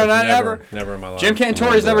 No, never. Never in my life. Jim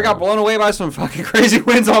Cantori's never got blown away by some fucking crazy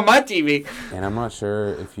wins on my TV. And I'm not sure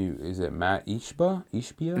if is it Matt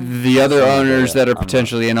Ishbia? The other owners that are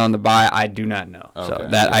potentially in on the buy, I do not know. Okay. So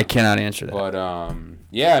that I cannot answer that. But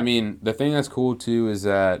yeah, I mean, the thing that's cool too is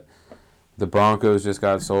that the Broncos just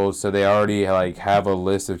got sold, so they already have a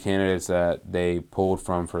list of candidates that they pulled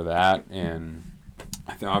from for that, and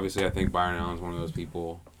I think Byron Allen's one of those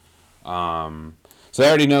people. So I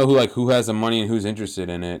already know who has the money and who's interested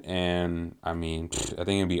in it, and I mean, I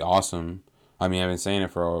think it'd be awesome. I mean, I've been saying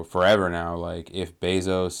it for forever now. Like, if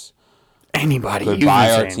Bezos could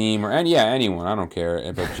buy our team, or anyone, I don't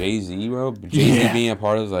care. But Jay-Z, bro, Jay-Z being a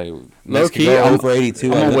part of like low key, I'm over 82.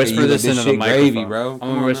 I'm gonna whisper this into the microphone, gravy, bro. I'm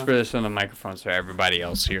gonna whisper this into the microphone so everybody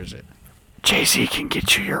else hears it. Jay-Z can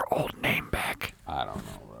get you your old name back. I don't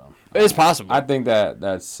know, bro. It's possible. I think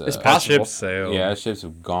that's it's possible. Ship's sailed. Yeah, that ship's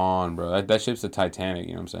gone, bro. That ship's the Titanic.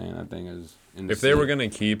 You know what I'm saying? That thing is. If they were gonna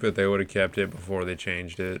keep it, they would have kept it before they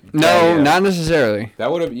changed it. No, not necessarily.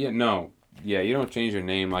 That would have. Yeah, no. Yeah, you don't change your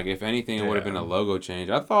name. Like, if anything, it would have been a logo change.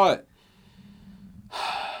 I thought.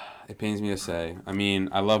 It pains me to say. I mean,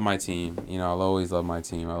 I love my team. You know, I'll always love my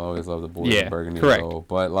team. I'll always love the boys in Burgundy. Correct. Gold.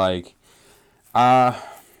 But like,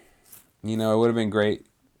 you know, it would have been great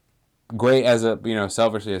as a, you know,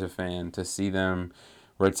 selfishly as a fan, to see them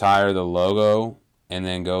retire the logo and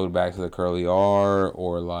then go back to the curly R,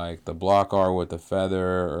 or like the block R with the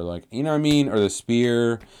feather, or like, you know what I mean, or the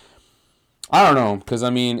spear. I don't know, because I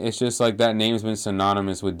mean, it's just like that name's been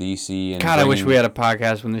synonymous with DC. And God, I wish we had a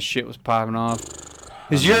podcast when this shit was popping off.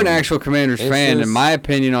 Because you're an actual Commanders fan, and my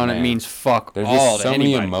opinion on it means fuck there's all just to so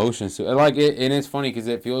anybody. many emotions to it. Like, and it's funny because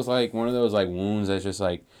it feels like one of those like wounds that's just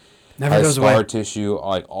like Never has goes scar away. tissue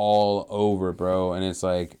like all over, bro. And it's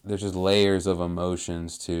like there's just layers of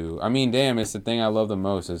emotions too. I mean, damn, it's the thing I love the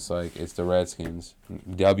most. It's like it's the Redskins,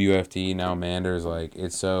 WFT, now Manders. Like,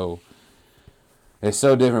 it's so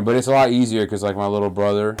different, but it's a lot easier because like my little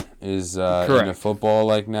brother is into football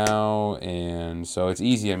like now, and so it's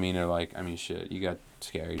easy. I mean, they're like, I mean, shit, you got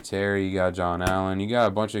Scary Terry, you got John Allen, you got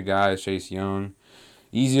a bunch of guys, Chase Young,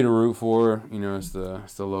 easy to root for. You know, it's the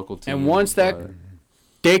local team. And once that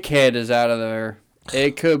dickhead is out of there,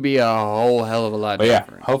 it could be a whole hell of a lot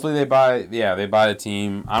different. Yeah, hopefully they buy the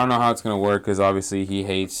team. I don't know how it's gonna work because obviously he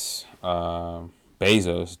hates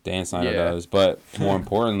Bezos. Dan Snyder does, but more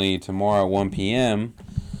importantly, tomorrow at 1 p.m.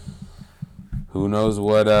 Who knows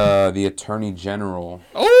what the Attorney General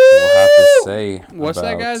will have to say? What's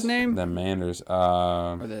that guy's name? The Manders.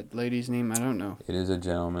 Or that lady's name? I don't know. It is a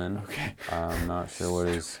gentleman. Okay. I'm not sure what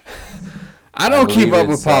his. I don't keep up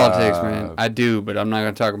with politics, man. I do, but I'm not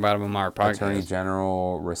going to talk about him on our podcast. Attorney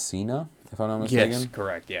General Racina, if I'm not mistaken. Yes,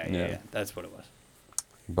 correct. Yeah. That's what it was.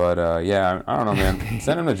 But, yeah, I don't know, man.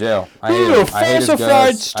 Send him to jail. I hate him.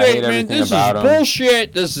 Falsified statement. This is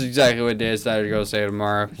bullshit. This is exactly what Dan Snyder's going to say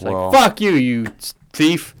tomorrow. It's like, fuck you, you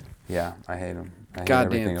thief. Yeah, I hate him.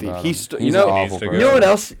 Goddamn thief. He's you know what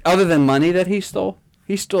else, other than money that he stole?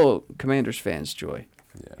 He stole Commanders fans' joy.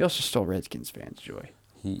 Yeah. He also stole Redskins fans' joy.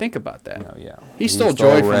 Think about that. No, yeah. He stole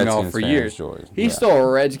joy from y'all for years. He stole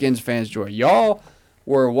Redskins fans' joy. Y'all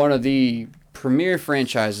were one of the premier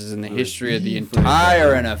franchises in the history of the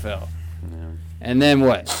entire NFL. Yeah. And then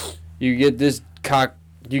what? You get this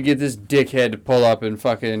dickhead to pull up and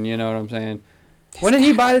fucking, you know what I'm saying? When did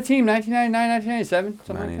he buy the team? 1999, 1997?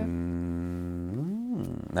 Something like that?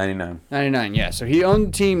 99. 99, yeah. So he owned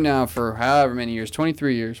the team now for however many years,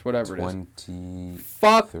 23 years, whatever it is. 23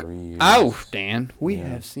 Fuck years. off, Dan. We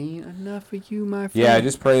have seen enough of you, my friend. Yeah, I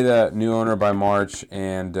just pray that new owner by March,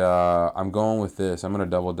 and I'm going with this. I'm going to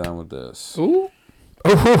double down with this. Ooh.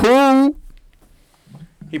 Ooh.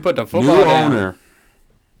 He put the football new down. Owner.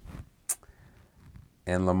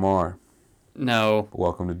 And Lamar. No.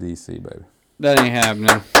 Welcome to D.C., baby. That ain't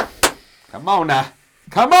happening. Come on now.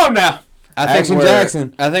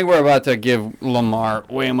 Jackson. I think we're about to give Lamar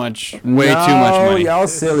way too much money. Y'all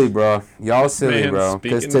silly, bro.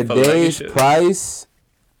 Because today's price.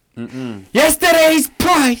 Yesterday's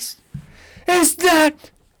price is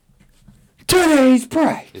not today's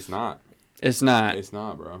price. It's not. It's not. It's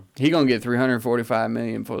not, bro. He gonna get $345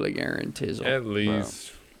 million for the guarantee. At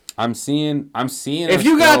least. Bro. I'm seeing. If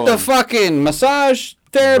you got the fucking massage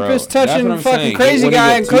therapist touching fucking saying. Crazy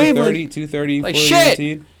guy in Cleveland, 230, like shit.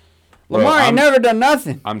 Guaranteed? Lamar ain't never done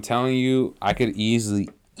nothing. I'm telling you, I could easily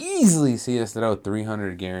see us throw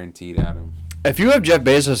 300 guaranteed at him. If you have Jeff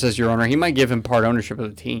Bezos as your owner, he might give him part ownership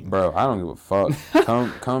of the team. Bro, I don't give a fuck.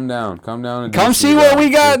 Come down. Come DC, see what we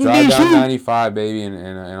got in DC. Drive down 95, baby,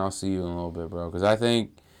 and I'll see you in a little bit, bro. Because I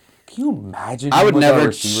think, can you imagine? I would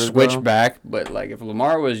never switch back, but like if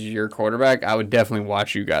Lamar was your quarterback, I would definitely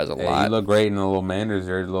watch you guys a lot. You look great in the little Manders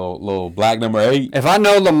there, little black number 8. If I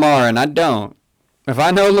know Lamar, and I don't, if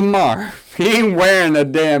I know Lamar, he ain't wearing a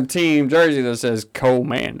damn team jersey that says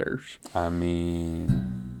Commanders. I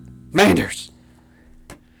mean, Manders.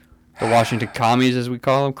 The Washington Commies, as we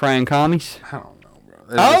call them, Cryin Commies. I don't know, bro.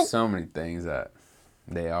 There's just so many things that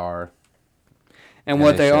they are. And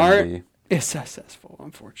what they aren't is successful,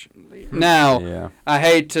 unfortunately. Now, I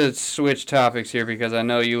hate to switch topics here because I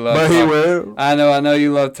know you love. But he will. I know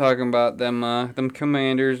you love talking about them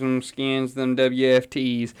commanders, them skins, them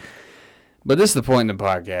WFTs. But this is the point in the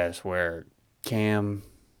podcast where Cam,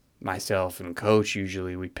 myself, and Coach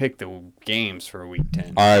usually we pick the games for Week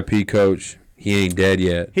 10. R.I.P. Coach. He ain't dead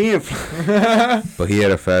yet. But he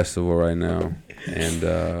at a festival right now,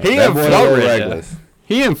 and he in Florida.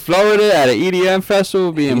 He in Florida at an EDM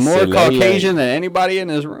festival, being more Caucasian than anybody in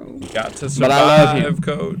this room. Got to survive, but I love him,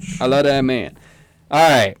 Coach. I love that man. All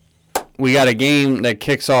right, we got a game that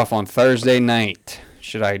kicks off on Thursday night.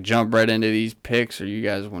 Should I jump right into these picks, or you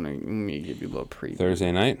guys want me to give you a little preview?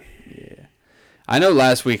 Thursday night? Yeah. I know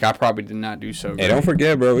last week I probably did not do so good. Hey, don't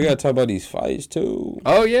forget, bro. We got to talk about these fights, too.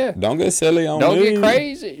 Oh, yeah. Don't get silly on me. Don't get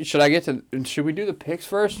crazy. Should we do the picks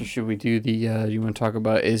first, or should we do the, you want to talk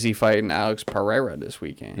about Izzy fighting Alex Pereira this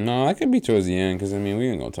weekend? No, I can be towards the end, because, I mean, we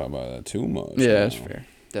ain't going to talk about that too much. Yeah, that's fair.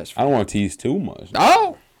 I don't want to tease too much.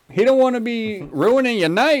 Oh! He don't want to be ruining your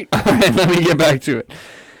night. All right, let me get back to it.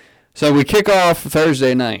 So we kick off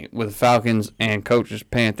Thursday night with Falcons and Coach's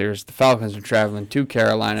Panthers. The Falcons are traveling to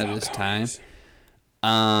Carolina this time.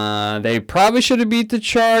 They probably should have beat the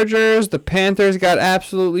Chargers. The Panthers got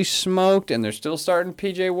absolutely smoked, and they're still starting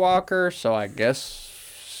P.J. Walker. So I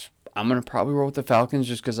guess I'm going to probably roll with the Falcons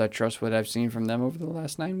just because I trust what I've seen from them over the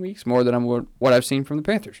last 9 weeks more than what I've seen from the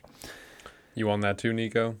Panthers. You on that too,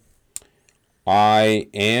 Nico? I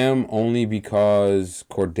am, only because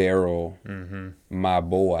Cordero, my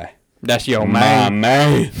boy. That's your man. My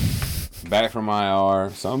man. Back from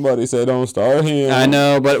IR. Somebody said don't start him. I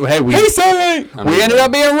know, but hey, we ended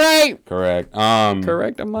up being right. Correct.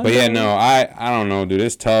 Correct. But yeah, no, I don't know, dude.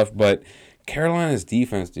 It's tough, but Carolina's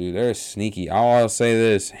defense, dude, they're sneaky. I'll say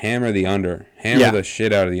this: hammer the under, the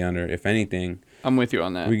shit out of the under. If anything, I'm with you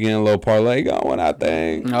on that. We getting a little parlay going, I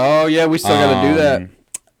think. Oh yeah, we still got to do that.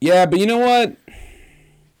 Yeah, but you know what?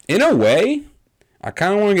 In a way, I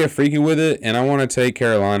kind of want to get freaky with it, and I want to take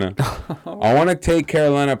Carolina. I want to take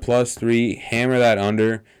Carolina +3, hammer that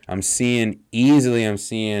under. I'm seeing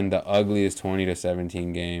the ugliest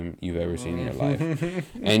 20-17 game you've ever seen in your life.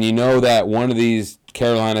 And you know that one of these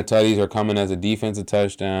Carolina tutties are coming as a defensive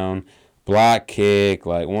touchdown, block kick,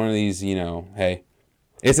 like one of these, hey,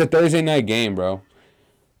 it's a Thursday night game, bro.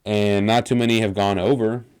 And not too many have gone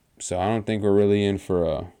over, so I don't think we're really in for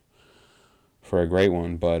a great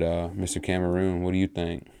one. But Mr. Cameroon, what do you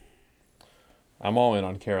think? I'm all in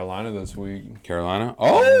on Carolina this week. Carolina?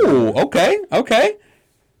 Oh, okay.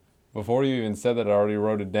 Before you even said that, I already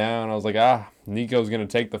wrote it down. I was like, Nico's going to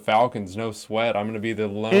take the Falcons, no sweat. I'm going to be the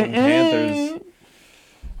lone Panthers.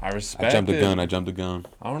 I respect it. I jumped the gun.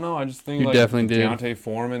 I don't know. I just think you definitely did. Deontay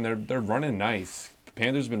Foreman, they're running nice. The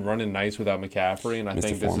Panthers been running nice without McCaffrey, and I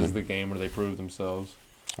think this is the game where they prove themselves.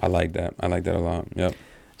 I like that. I like that a lot. Yep.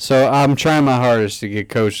 So I'm trying my hardest to get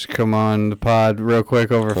Coach to come on the pod real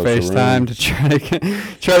quick over FaceTime to try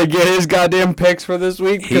to get his goddamn picks for this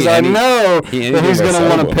week because I know that he's gonna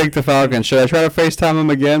want to pick the Falcons. Should I try to FaceTime him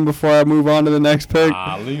again before I move on to the next pick?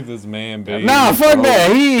 Leave this man be. Nah, fuck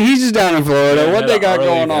that. He's just down in Florida. What they got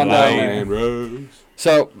going on down there?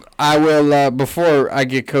 So I will before I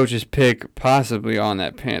get Coach's pick possibly on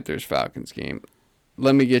that Panthers Falcons game.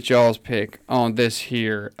 Let me get y'all's pick on this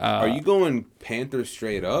here. Are you going Panthers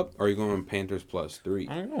straight up, or are you going Panthers +3?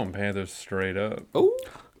 I'm going Panthers straight up. Oh,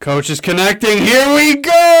 Coach is connecting. Here we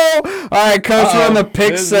go. All right, Coach, we're in the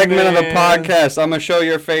pick segment of the podcast. I'm going to show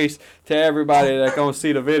your face to everybody that going to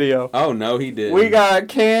see the video. Oh, no, he did. We got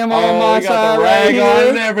Cam on my side right here. On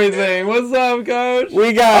and everything. What's up, Coach?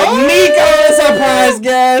 We got Nico, the surprise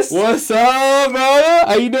guest. What's up, brother?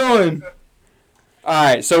 How you doing? All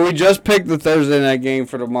right, so we just picked the Thursday night game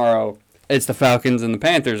for tomorrow. It's the Falcons and the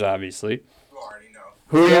Panthers, obviously. You already know.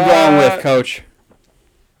 Who are you going with, Coach?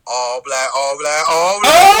 All black, all black, all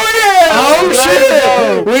black. Oh, yeah! Oh,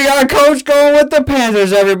 shit! We got Coach going with the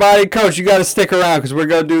Panthers, everybody. Coach, you got to stick around because we're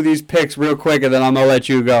going to do these picks real quick, and then I'm going to let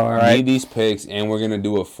you go, all right? Need these picks, and we're going to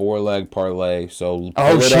do a 4-leg parlay. So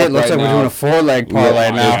shit, looks like we're doing a 4-leg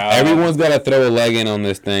parlay now. Yeah. Everyone's got to throw a leg in on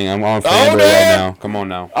this thing. I'm on FanDuel right now. Come on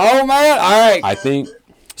now. Oh, man. All right. I think...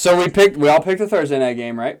 So we all picked the Thursday night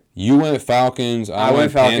game, right? You went Falcons. I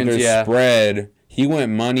went Falcons, Panthers spread. He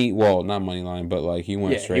went money. Well, not money line, but like he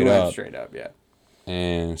went straight up. Straight up, yeah.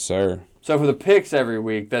 And sir. So for the picks every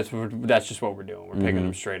week, that's just what we're doing. We're picking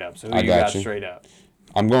them straight up. So who you got straight up?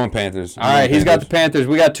 I'm going Panthers. All right, he's got the Panthers.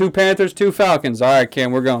 We got 2 Panthers, 2 Falcons. All right,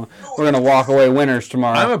 Cam, we're gonna walk away winners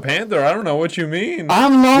tomorrow. I'm a Panther. I don't know what you mean.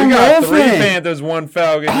 I'm lone We got wolfing. 3 Panthers, 1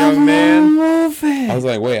 Falcon, young man. Wolfing. I was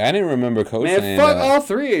like, wait, I didn't remember Coach saying fuck that. all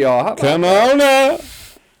 3 of y'all. Come on now.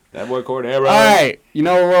 That boy Cordero. All right. You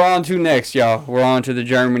know what we're on to next, y'all? We're on to the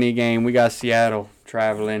Germany game. We got Seattle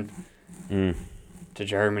traveling to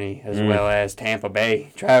Germany, as well as Tampa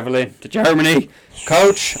Bay traveling to Germany.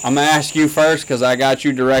 Coach, I'm going to ask you first because I got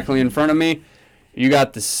you directly in front of me. You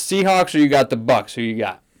got the Seahawks or you got the Bucks? Who you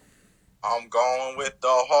got? I'm going with the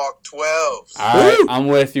Hawk 12s. All right. I'm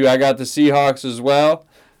with you. I got the Seahawks as well.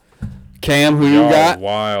 Cam, who you got?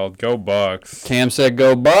 Wild. Go Bucks. Cam said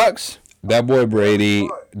go Bucks. That boy Brady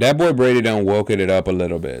done woke it up a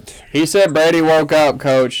little bit. He said Brady woke up,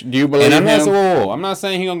 Coach. Do you believe And him? I'm not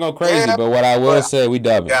saying he gonna go crazy, Yeah, but what I will say, we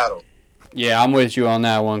dubbing. Seattle. Yeah, I'm with you on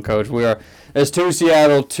that one, Coach. It's 2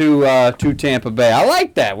 Seattle, 2 Tampa Bay. I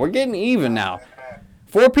like that. We're getting even now.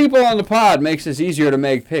 4 people on the pod makes it easier to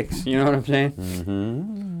make picks. You know what I'm saying?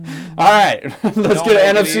 Mm-hmm. All right, let's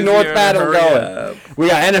get an NFC North battle going. We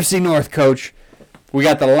got NFC North, Coach. We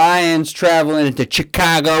got the Lions traveling into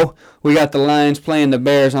Chicago. We got the Lions playing the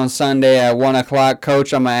Bears on Sunday at 1 o'clock.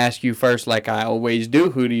 Coach, I'm going to ask you first like I always do.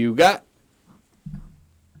 Who do you got?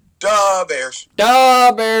 Duh, Bears.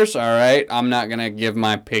 Duh, Bears. All right. I'm not going to give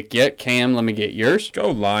my pick yet. Cam, let me get yours. Go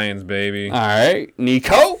Lions, baby. All right.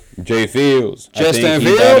 Nico? Jay Fields. Justin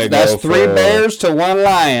Fields. That's 3 Bears to 1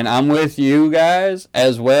 Lion. I'm with you guys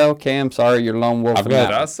as well. Cam, sorry, you're lone wolf. I've got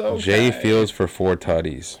That's okay. Jay Fields for 4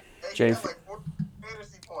 tutties. Jay-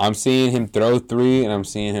 I'm seeing him throw 3, and I'm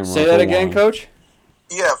seeing him Say run that for again, 1. Coach?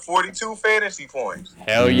 He had 42 fantasy points.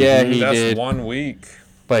 Hell yeah, he That's did. 1 week.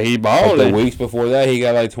 But he Like balled the it. weeks before that, he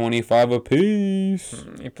got like 25 apiece.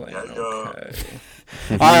 He playing Yeah, okay.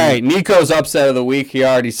 All right, Nico's upset of the week. He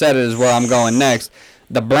already said it is where I'm going next.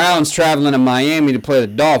 The Browns traveling to Miami to play the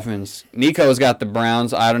Dolphins. Nico's got the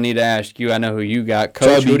Browns. I don't need to ask you. I know who you got.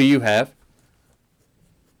 Coach, Chubby. who do you have?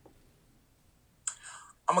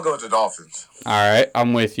 I'm going to go with the Dolphins. All right,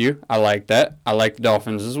 I'm with you. I like that. I like the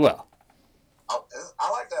Dolphins as well. I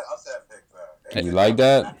like that upset pick, though. You like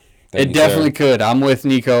that? Thank It you, definitely sir. could. I'm with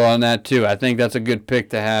Nico on that too. I think that's a good pick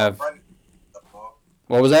to have. Run the ball.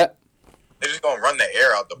 What was that? They're just going to run the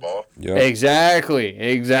air out the ball. Yep.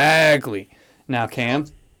 Exactly. Now, Cam,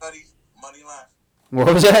 Tutties, money line.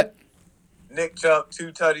 what was that? Nick Chubb,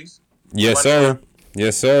 2 tutties. Yes, sir.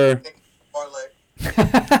 Yes, sir. Parlay.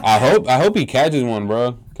 I hope he catches one,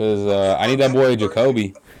 bro. Cause I need that boy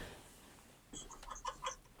Jacoby.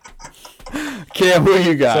 Cam, who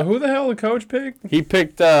you got? So who the hell the coach picked? He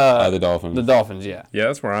picked The Dolphins. the Dolphins, yeah. Yeah,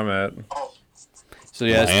 that's where I'm at. So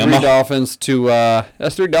yeah, it's Miami. 3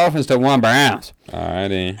 Dolphins to 1 Browns.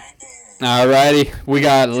 Alrighty. Alrighty, we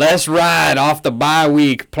got Let's Ride off the bye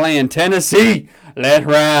week playing Tennessee. Let's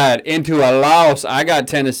Ride into a loss. I got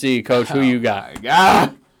Tennessee, Coach. Who you got?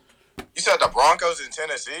 Ah! You said the Broncos in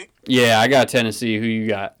Tennessee? Yeah, I got Tennessee. Who you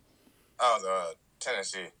got? Oh, the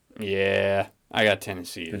Tennessee. Yeah, I got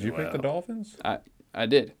Tennessee. Did as you well. pick the Dolphins? I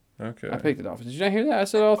did. Okay. I picked the Dolphins. Did you not hear that? I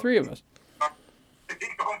said all 3 of us. He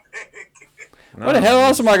gonna pick. What the hell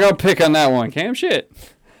else am I gonna pick on that one, Cam? Shit.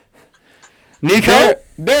 Nico,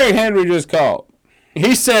 Derrick Henry just called.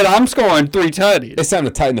 he said I'm scoring 3 tutties. It's time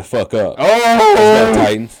to tighten the fuck up. Let's Oh, go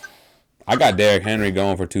Titans. I got Derrick Henry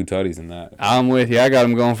going for 2 tutties in that. I'm with you. I got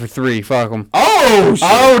him going for 3. Fuck him. Oh shit.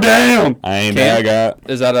 Oh damn! I ain't Cam? bad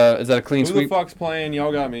guy. Is that a clean Who the sweep? fuck's playing?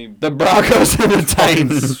 Y'all got me. The Broncos and the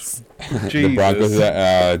Titans.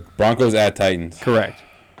 The Broncos at Titans. Correct.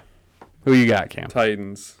 Who you got, Cam?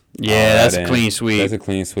 Titans. Yeah, that's That a clean ain't- sweep. That's a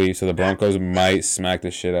clean sweep. So the Broncos might smack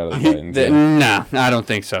the shit out of the Titans. No, I don't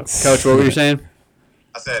think so. Coach, what were you saying?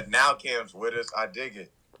 I said, now Cam's with us. I dig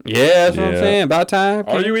it. Yeah, that's what I'm Yeah. saying. About time.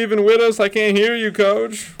 Are you even with us? I can't hear you,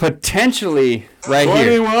 coach. Potentially right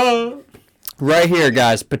here. 21. Right here,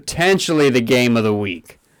 guys. Potentially the game of the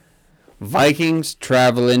week. Vikings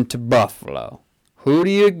traveling to Buffalo. Who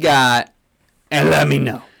do you got? And let me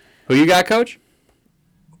know. Who you got, Coach?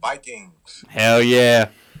 Vikings. Hell yeah.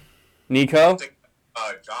 Nico? I think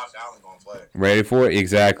Josh Allen going to play. Ready for it?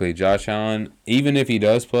 Exactly. Josh Allen, even if he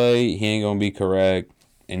does play, he ain't going to be correct.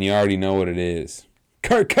 And you already know what it is.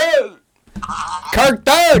 Kirk Cousins. Kirk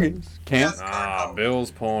Douglas. Cam? Ah,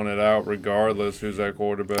 Bill's pulling it out regardless who's that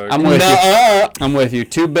quarterback. I'm with you. I'm with you.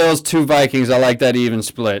 2 Bills, 2 Vikings. I like that even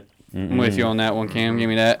split. I'm with you on that one, Cam. Give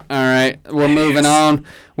me that. All right. We're moving on.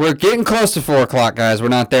 We're getting close to 4 o'clock, guys. We're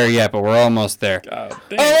not there yet, but we're almost there. God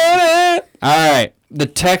damn. All right. The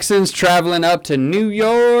Texans traveling up to New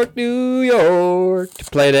York, to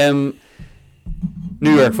play them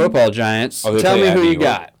New York football Giants. Oh, they Tell play me at who New you York.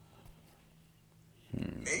 got.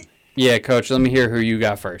 Me? Yeah, Coach, let me hear who you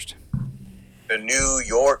got first. The New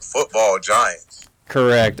York Football Giants.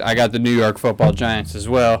 Correct. I got the New York football Giants as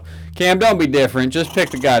well. Cam, don't be different. Just pick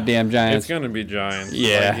the goddamn It's Giants. going to be Giants.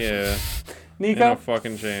 Yeah. Like, yeah. Nico, Ain't no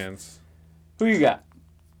fucking chance. who you got?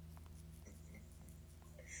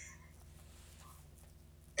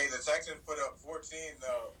 Texans put up 14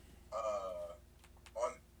 though.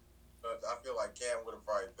 I feel like Cam would have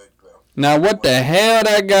probably picked them. Now, what the hell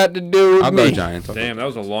that got to do with I'll me? go Giants. Damn, that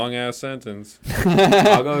was a long ass sentence.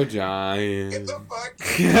 I'll go Get Giants. the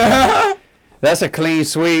fuck. That's a clean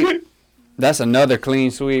sweep. That's another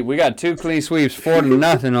clean sweep. We got 2 clean sweeps,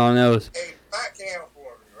 4-0 on those. Hey, smack Cam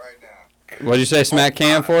for me right now. What'd you say, smack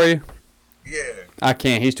Cam for you? Yeah. I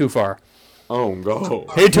can't. He's too far. Oh, go.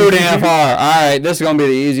 He's too damn far. All right, this is going to be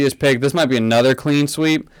the easiest pick. This might be another clean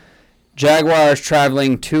sweep. Jaguars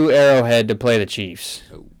traveling to Arrowhead to play the Chiefs.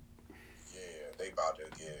 Yeah, they about to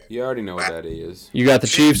get. You already know what that is. You got the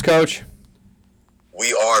Chiefs, coach?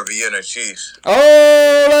 We are Vienna Chiefs.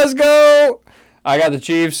 Oh, let's go. I got the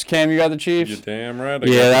Chiefs. Cam, you got the Chiefs? You're damn right.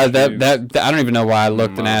 Yeah, that I don't even know why I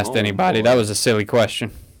looked and asked anybody. That was a silly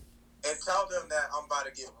question. And tell them that I'm about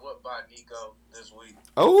to get whooped by Nico this week.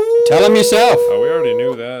 Oh. Tell him yourself. Oh, we already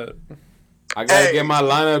knew that. I got to get my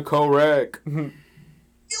lineup correct.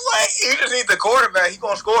 You just need the quarterback. He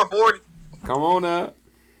gonna score 40. Come on now.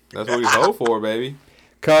 That's what we hope for, baby.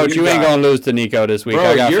 Coach, you ain't going to lose to Nico this week.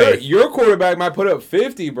 I Bro, got faith. your quarterback might put up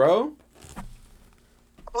 50, bro.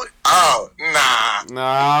 Oh,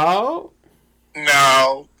 nah.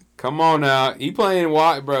 No. Come on now. He playing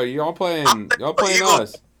what, bro? Y'all playing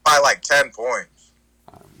us. By like 10 points.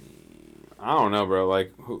 I don't know, bro.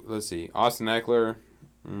 Like, let's see. Austin Eckler.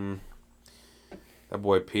 That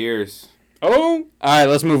boy Pierce. Oh, all right,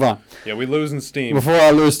 let's move on. Yeah, we losing steam. Before I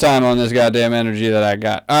lose time on this goddamn energy that I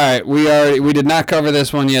got. All right, we did not cover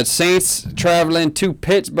this one yet. Saints traveling to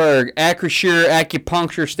Pittsburgh,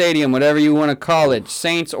 Acupuncture Stadium, whatever you want to call it.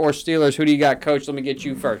 Saints or Steelers? Who do you got, Coach? Let me get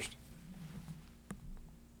you first.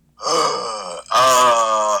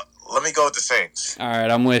 Let me go with the Saints. All right,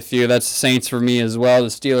 I'm with you. That's the Saints for me as well. The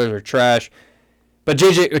Steelers are trash, but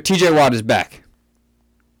TJ Watt is back.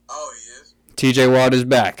 Oh, he is. TJ Watt is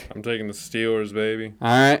back. I'm taking the Steelers, baby. All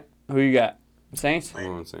right, who you got? Saints? I'm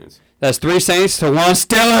going Saints. That's 3 Saints to 1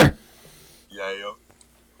 Steeler. Yeah, yo.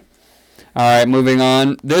 All right, moving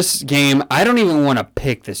on. This game, I don't even want to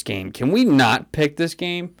pick this game. Can we not pick this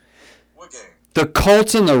game? What game? The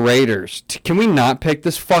Colts and the Raiders. Can we not pick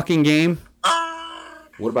this fucking game?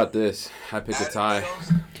 What about this? I pick a tie.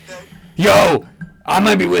 Yo, I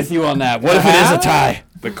might be with you on that. What if it is a tie?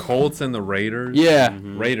 The Colts and the Raiders? Yeah.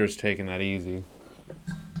 Raiders taking that easy.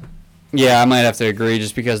 Yeah, I might have to agree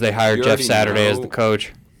just because they hired You Jeff already Saturday as know. the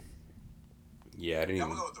coach. Yeah, I didn't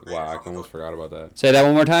even. I'm going with the Wow, I Raiders. almost forgot about that. Say that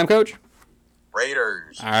one more time, Coach.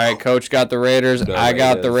 Raiders. All right, Coach got the Raiders. The I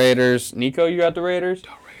got the Raiders. Raiders. Nico, you got the Raiders?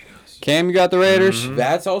 Cam, you got the Raiders?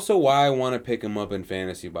 That's also why I want to pick him up in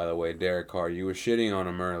fantasy, by the way. Derek Carr. You were shitting on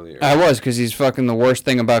him earlier. I was because he's fucking the worst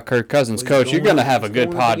thing about Kirk Cousins. Coach, you're going to have a good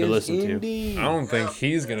pod to listen to. I don't think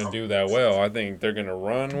he's going to do that well. I think they're going to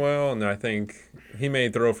run well, and I think he may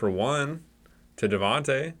throw for 1 to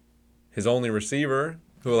Devontae, his only receiver,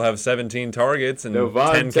 who will have 17 targets and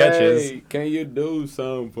 10 catches. Can you do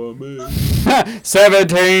something for me?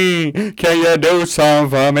 17, can you do something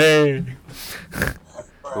for me?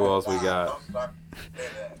 Who else we got?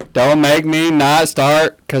 Don't make me not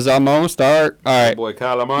start because I'm going to start. All right, Boy,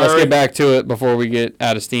 Kyler Murray. let's get back to it before we get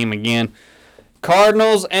out of steam again.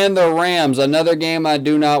 Cardinals and the Rams, another game I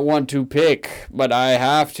do not want to pick, but I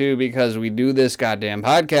have to because we do this goddamn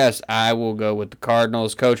podcast. I will go with the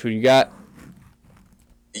Cardinals. Coach, who you got?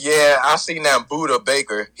 Yeah, I seen that Buda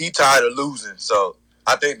Baker. He tired of losing, so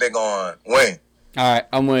I think they're going to win. All right,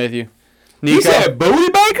 I'm with you. You Nico? said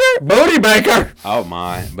Booty Baker? Booty Baker. Oh,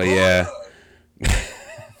 my. But, yeah.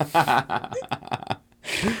 I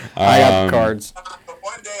got the Cards.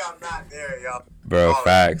 One day I'm not there, y'all. Bro,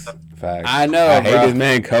 facts. I know, I hate bro. this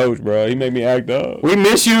man, Coach, bro. He made me act up. We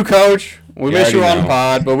miss you, Coach. We You miss you already on the know.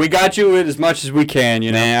 pod, but we got you as much as we can,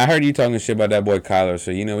 you know. Man, I heard you talking shit about that boy Kyler,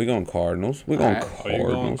 so, we going Cardinals. We going All Are you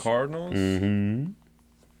going Cardinals. Cardinals?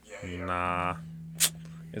 Mm-hmm. Nah.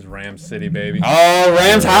 It's Ram City, baby. Oh,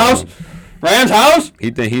 Rams house? Rams house? He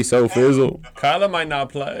think he's so fizzled. Kyler might not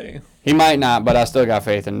play. He might not, but I still got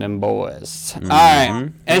faith in them boys. All right.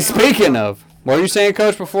 And speaking of, what were you saying,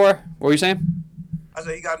 Coach, before? What were you saying? I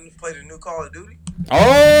said, you got to play the new Call of Duty?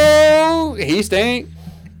 Oh, he stink.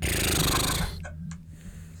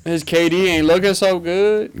 His KD ain't looking so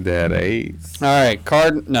good. That AIDS. All right,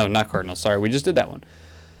 no, not Cardinals. Sorry, we just did that one.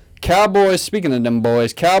 Cowboys, speaking of them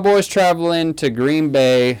boys, Cowboys traveling to Green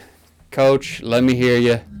Bay. Coach, let me hear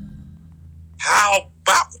you. How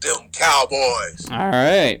about them Cowboys? All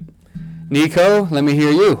right. Nico, let me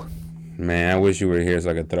hear you. Man, I wish you were here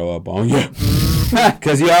so I could throw up on you.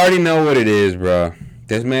 Because you already know what it is, bro.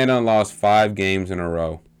 This man done lost 5 games in a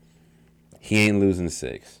row. He ain't losing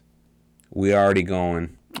 6. We already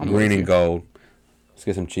going green and gold. Let's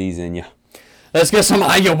get some cheese in ya. Let's get some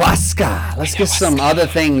ayahuasca. Let's get some other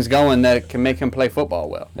things going that can make him play football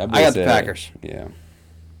well. I got the Packers. Yeah.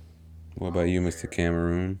 What about you, Mr.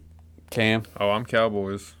 Cameroon? Cam. Oh, I'm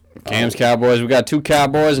Cowboys. Cam's Cowboys. We got 2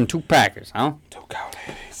 Cowboys and 2 Packers, huh? 2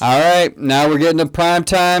 Cowboys. All right. Now we're getting to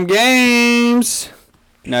primetime games.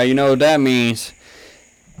 Now you know what that means.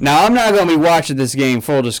 Now, I'm not going to be watching this game,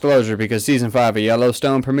 full disclosure, because Season 5 of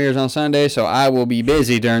Yellowstone premieres on Sunday, so I will be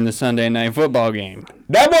busy during the Sunday night football game.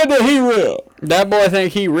 That boy think he real. That boy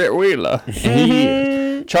think he Rick Wheeler. And he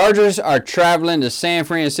is. Chargers are traveling to San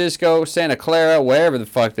Francisco, Santa Clara, wherever the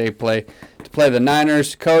fuck they play, to play the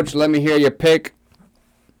Niners. Coach, let me hear your pick.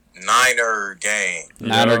 Niner gang.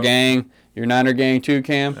 Niner gang. You're Niner gang too,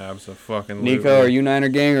 Cam? Absolutely. Nico, are you Niner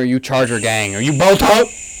gang or are you Charger gang? Are you both up?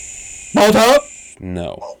 Both up?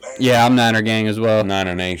 No. Yeah, I'm Niner gang as well.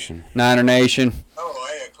 Niner Nation. Niner Nation. Oh,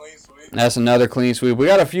 hey, a clean sweep. That's another clean sweep. We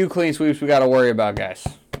got a few clean sweeps we got to worry about, guys.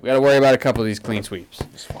 We got to worry about a couple of these clean sweeps.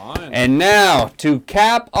 It's fine. And now, to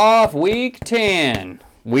cap off Week 10,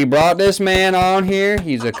 we brought this man on here.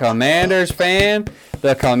 He's a Commanders fan.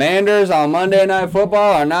 The Commanders on Monday Night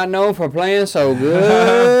Football are not known for playing so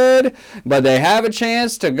good, but they have a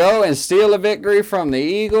chance to go and steal a victory from the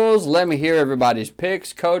Eagles. Let me hear everybody's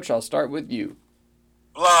picks. Coach, I'll start with you.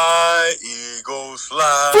 Fly, Eagles,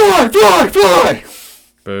 fly. Fly, fly, fly!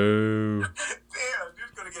 Boo. Damn,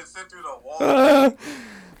 dude's gonna get sent through the wall.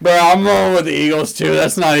 Bro, I'm rolling with the Eagles too.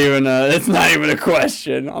 That's not even a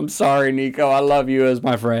question. I'm sorry, Nico. I love you as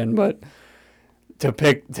my friend, but to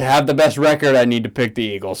have the best record, I need to pick the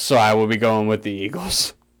Eagles. So I will be going with the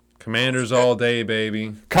Eagles. Commanders all day,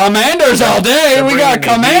 baby. Commanders all day. We got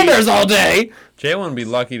Commanders all day. Jalen would be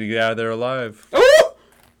lucky to get out of there alive. Ooh!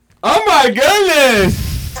 Oh my goodness!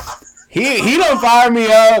 He don't fire me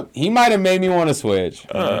up. He might have made me want to switch.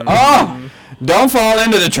 Oh! Don't fall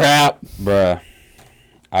into the trap. Bruh.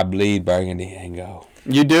 I bleed burgundy and gold.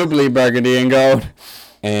 You do bleed burgundy and gold.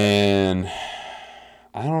 And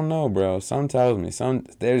I don't know, bro. Some tells me.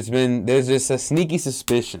 There's just a sneaky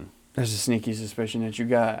suspicion. There's a sneaky suspicion that you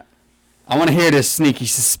got. I want to hear this sneaky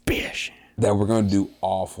suspicion. That we're going to do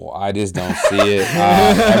awful. I just don't see it.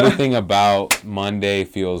 Everything about Monday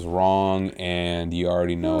feels wrong, and you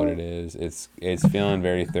already know what it is. It's feeling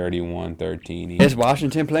very 31-13. It's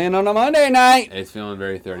Washington playing on a Monday night. It's feeling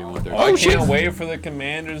very 31-13. I can't wait for the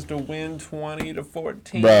Commanders to win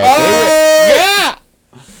 20-14. Bro, Yeah!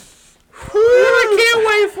 I can't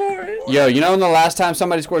wait for it. Yo, you know when the last time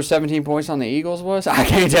somebody scored 17 points on the Eagles was? I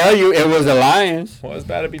can't tell you. It was the Lions. Well, it's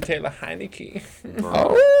about to be Taylor Heineke.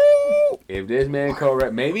 Oh. if this man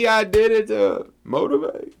correct, maybe I did it to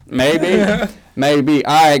motivate. Maybe. Maybe.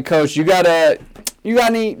 All right, Coach, you got any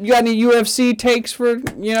UFC takes for,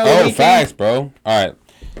 the weekend? Facts, bro. All right.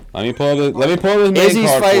 Let me pull this main Izzy's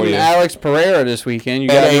card for fighting you. Alex Pereira this weekend. You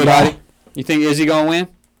got anybody? You think Izzy going to win?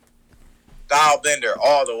 Style bender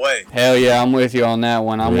all the way. Hell yeah, I'm with you on that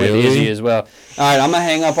one. I'm with Izzy as well. All right, I'm going to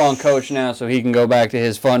hang up on Coach now so he can go back to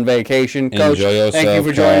his fun vacation. Coach, Enjoy yourself, thank you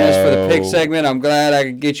for joining us for the pick segment. I'm glad I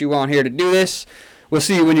could get you on here to do this. We'll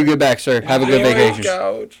see you when you get back, sir. Have a good vacation.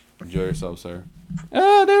 Coach. Enjoy yourself, sir.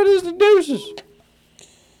 There it is, the deuces.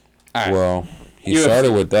 All right. Well, he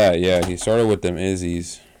started with that. Yeah, he started with them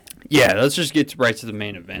Izzy's. Yeah, let's just get right to the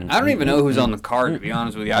main event. I don't even know who's on the card, to be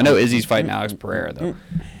honest with you. I know Izzy's fighting Alex Pereira, though.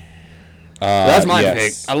 That's my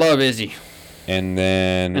pick. I love Izzy. And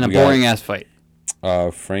then in a boring-ass fight.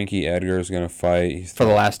 Frankie Edgar's going to fight. He's for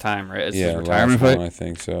the last time, right? It's his retirement last fight? one, I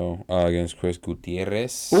think so. Against Chris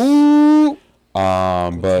Gutierrez. Ooh!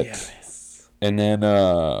 And then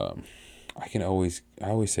I always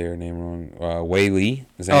say her name wrong. Wei Li.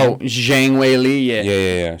 Zhang Wei Li, yeah.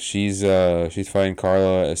 Yeah. She's fighting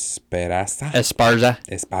Carla Esparza.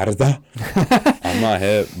 I'm not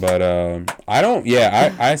hip, but I don't.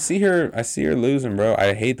 Yeah, I see her. I see her losing, bro.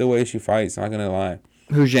 I hate the way she fights. Not gonna lie.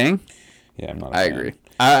 Who, Zhang? Yeah, I'm not. I agree.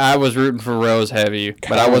 I was rooting for Rose heavy,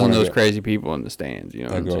 but I wasn't those crazy people in the stands. You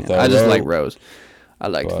know what I'm saying? I just like Rose. I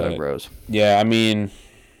like Thug Rose. Yeah, I mean.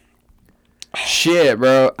 Shit,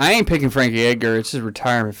 bro. I ain't picking Frankie Edgar. It's his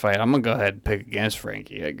retirement fight. I'm going to go ahead and pick against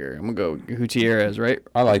Frankie Edgar. I'm going to go Gutierrez, right?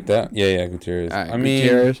 I like that. Yeah, Gutierrez. All right,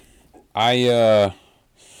 Gutierrez.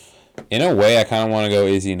 In a way, I kind of want to go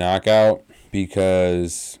Izzy knockout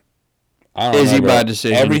because I don't know. Izzy by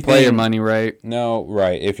decision. You play your money right. No,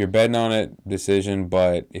 right. If you're betting on it, decision.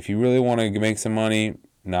 But if you really want to make some money,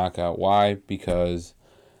 knockout. Why? Because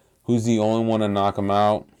who's the only one to knock him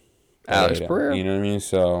out? Alex Pereira. You know what I mean?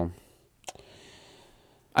 So.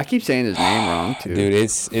 I keep saying his name wrong, too. Dude,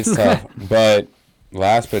 it's tough. But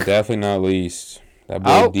last but definitely not least, that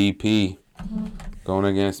boy DP going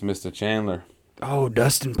against Mr. Chandler. Oh,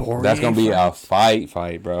 Dustin Poirier. That's gonna be a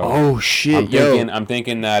fight, bro. Oh shit, I'm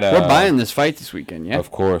thinking that we're buying this fight this weekend, yeah.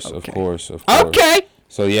 Of course. Okay.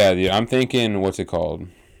 So yeah, I'm thinking, what's it called?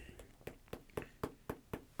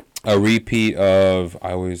 A repeat of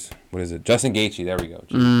what is it? Justin Gaethje. There we go.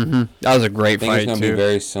 Mm-hmm. That was a great fight. I think it's gonna too. be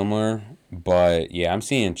very similar, but yeah, I'm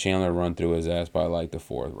seeing Chandler run through his ass by like the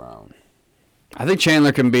 4th round. I think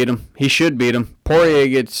Chandler can beat him. He should beat him. Poirier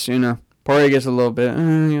gets a little bit, a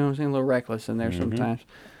little reckless in there sometimes.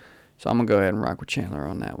 So I'm gonna go ahead and rock with Chandler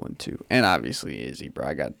on that one too. And obviously Izzy, bro.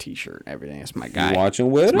 I got a T-shirt and everything. It's my guy. You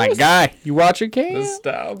watching with us? My guy. You watching, Cam? The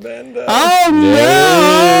style bender. Oh no!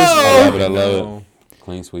 Yes. I love it.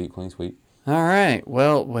 Clean sweep. All right.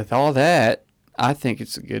 Well, with all that, I think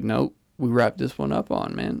it's a good note we wrap this one up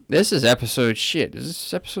on, man. This is episode shit. Is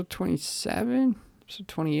this episode 27? Episode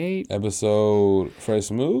 28? Episode Fred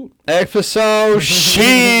Smoot? Episode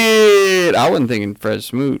shit! I wasn't thinking Fred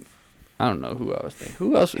Smoot. I don't know who I was thinking.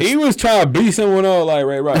 Who else was He was trying to beat someone up like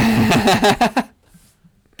right.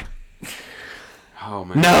 Oh,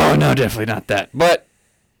 man. No, definitely not that. But,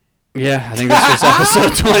 yeah, I think this was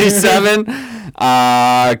episode 27.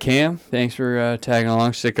 Cam, thanks for tagging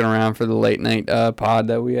along, sticking around for the late night pod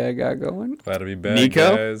that we got going. Glad to be back,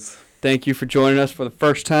 Nico, guys. Thank you for joining us for the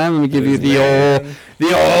first time. Let me give you the old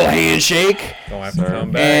handshake. Don't have to come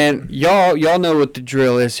back. And y'all know what the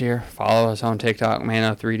drill is here. Follow us on TikTok,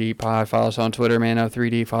 Mano3D Pod. Follow us on Twitter,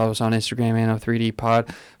 Mano3D. Follow us on Instagram, Mano3D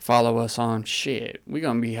Pod. Follow us on shit. We're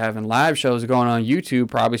gonna be having live shows going on YouTube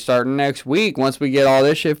probably starting next week once we get all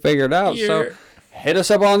this shit figured out. Yeah. So hit us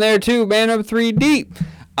up on there too, Mano3D.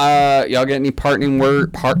 Y'all get any parting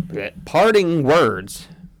words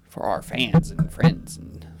for our fans and friends and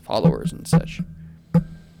followers and such?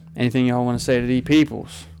 Anything y'all want to say to these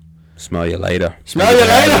peoples? Smell you later. Smell you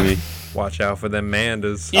later. Watch out for them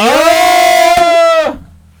mandas. Oh!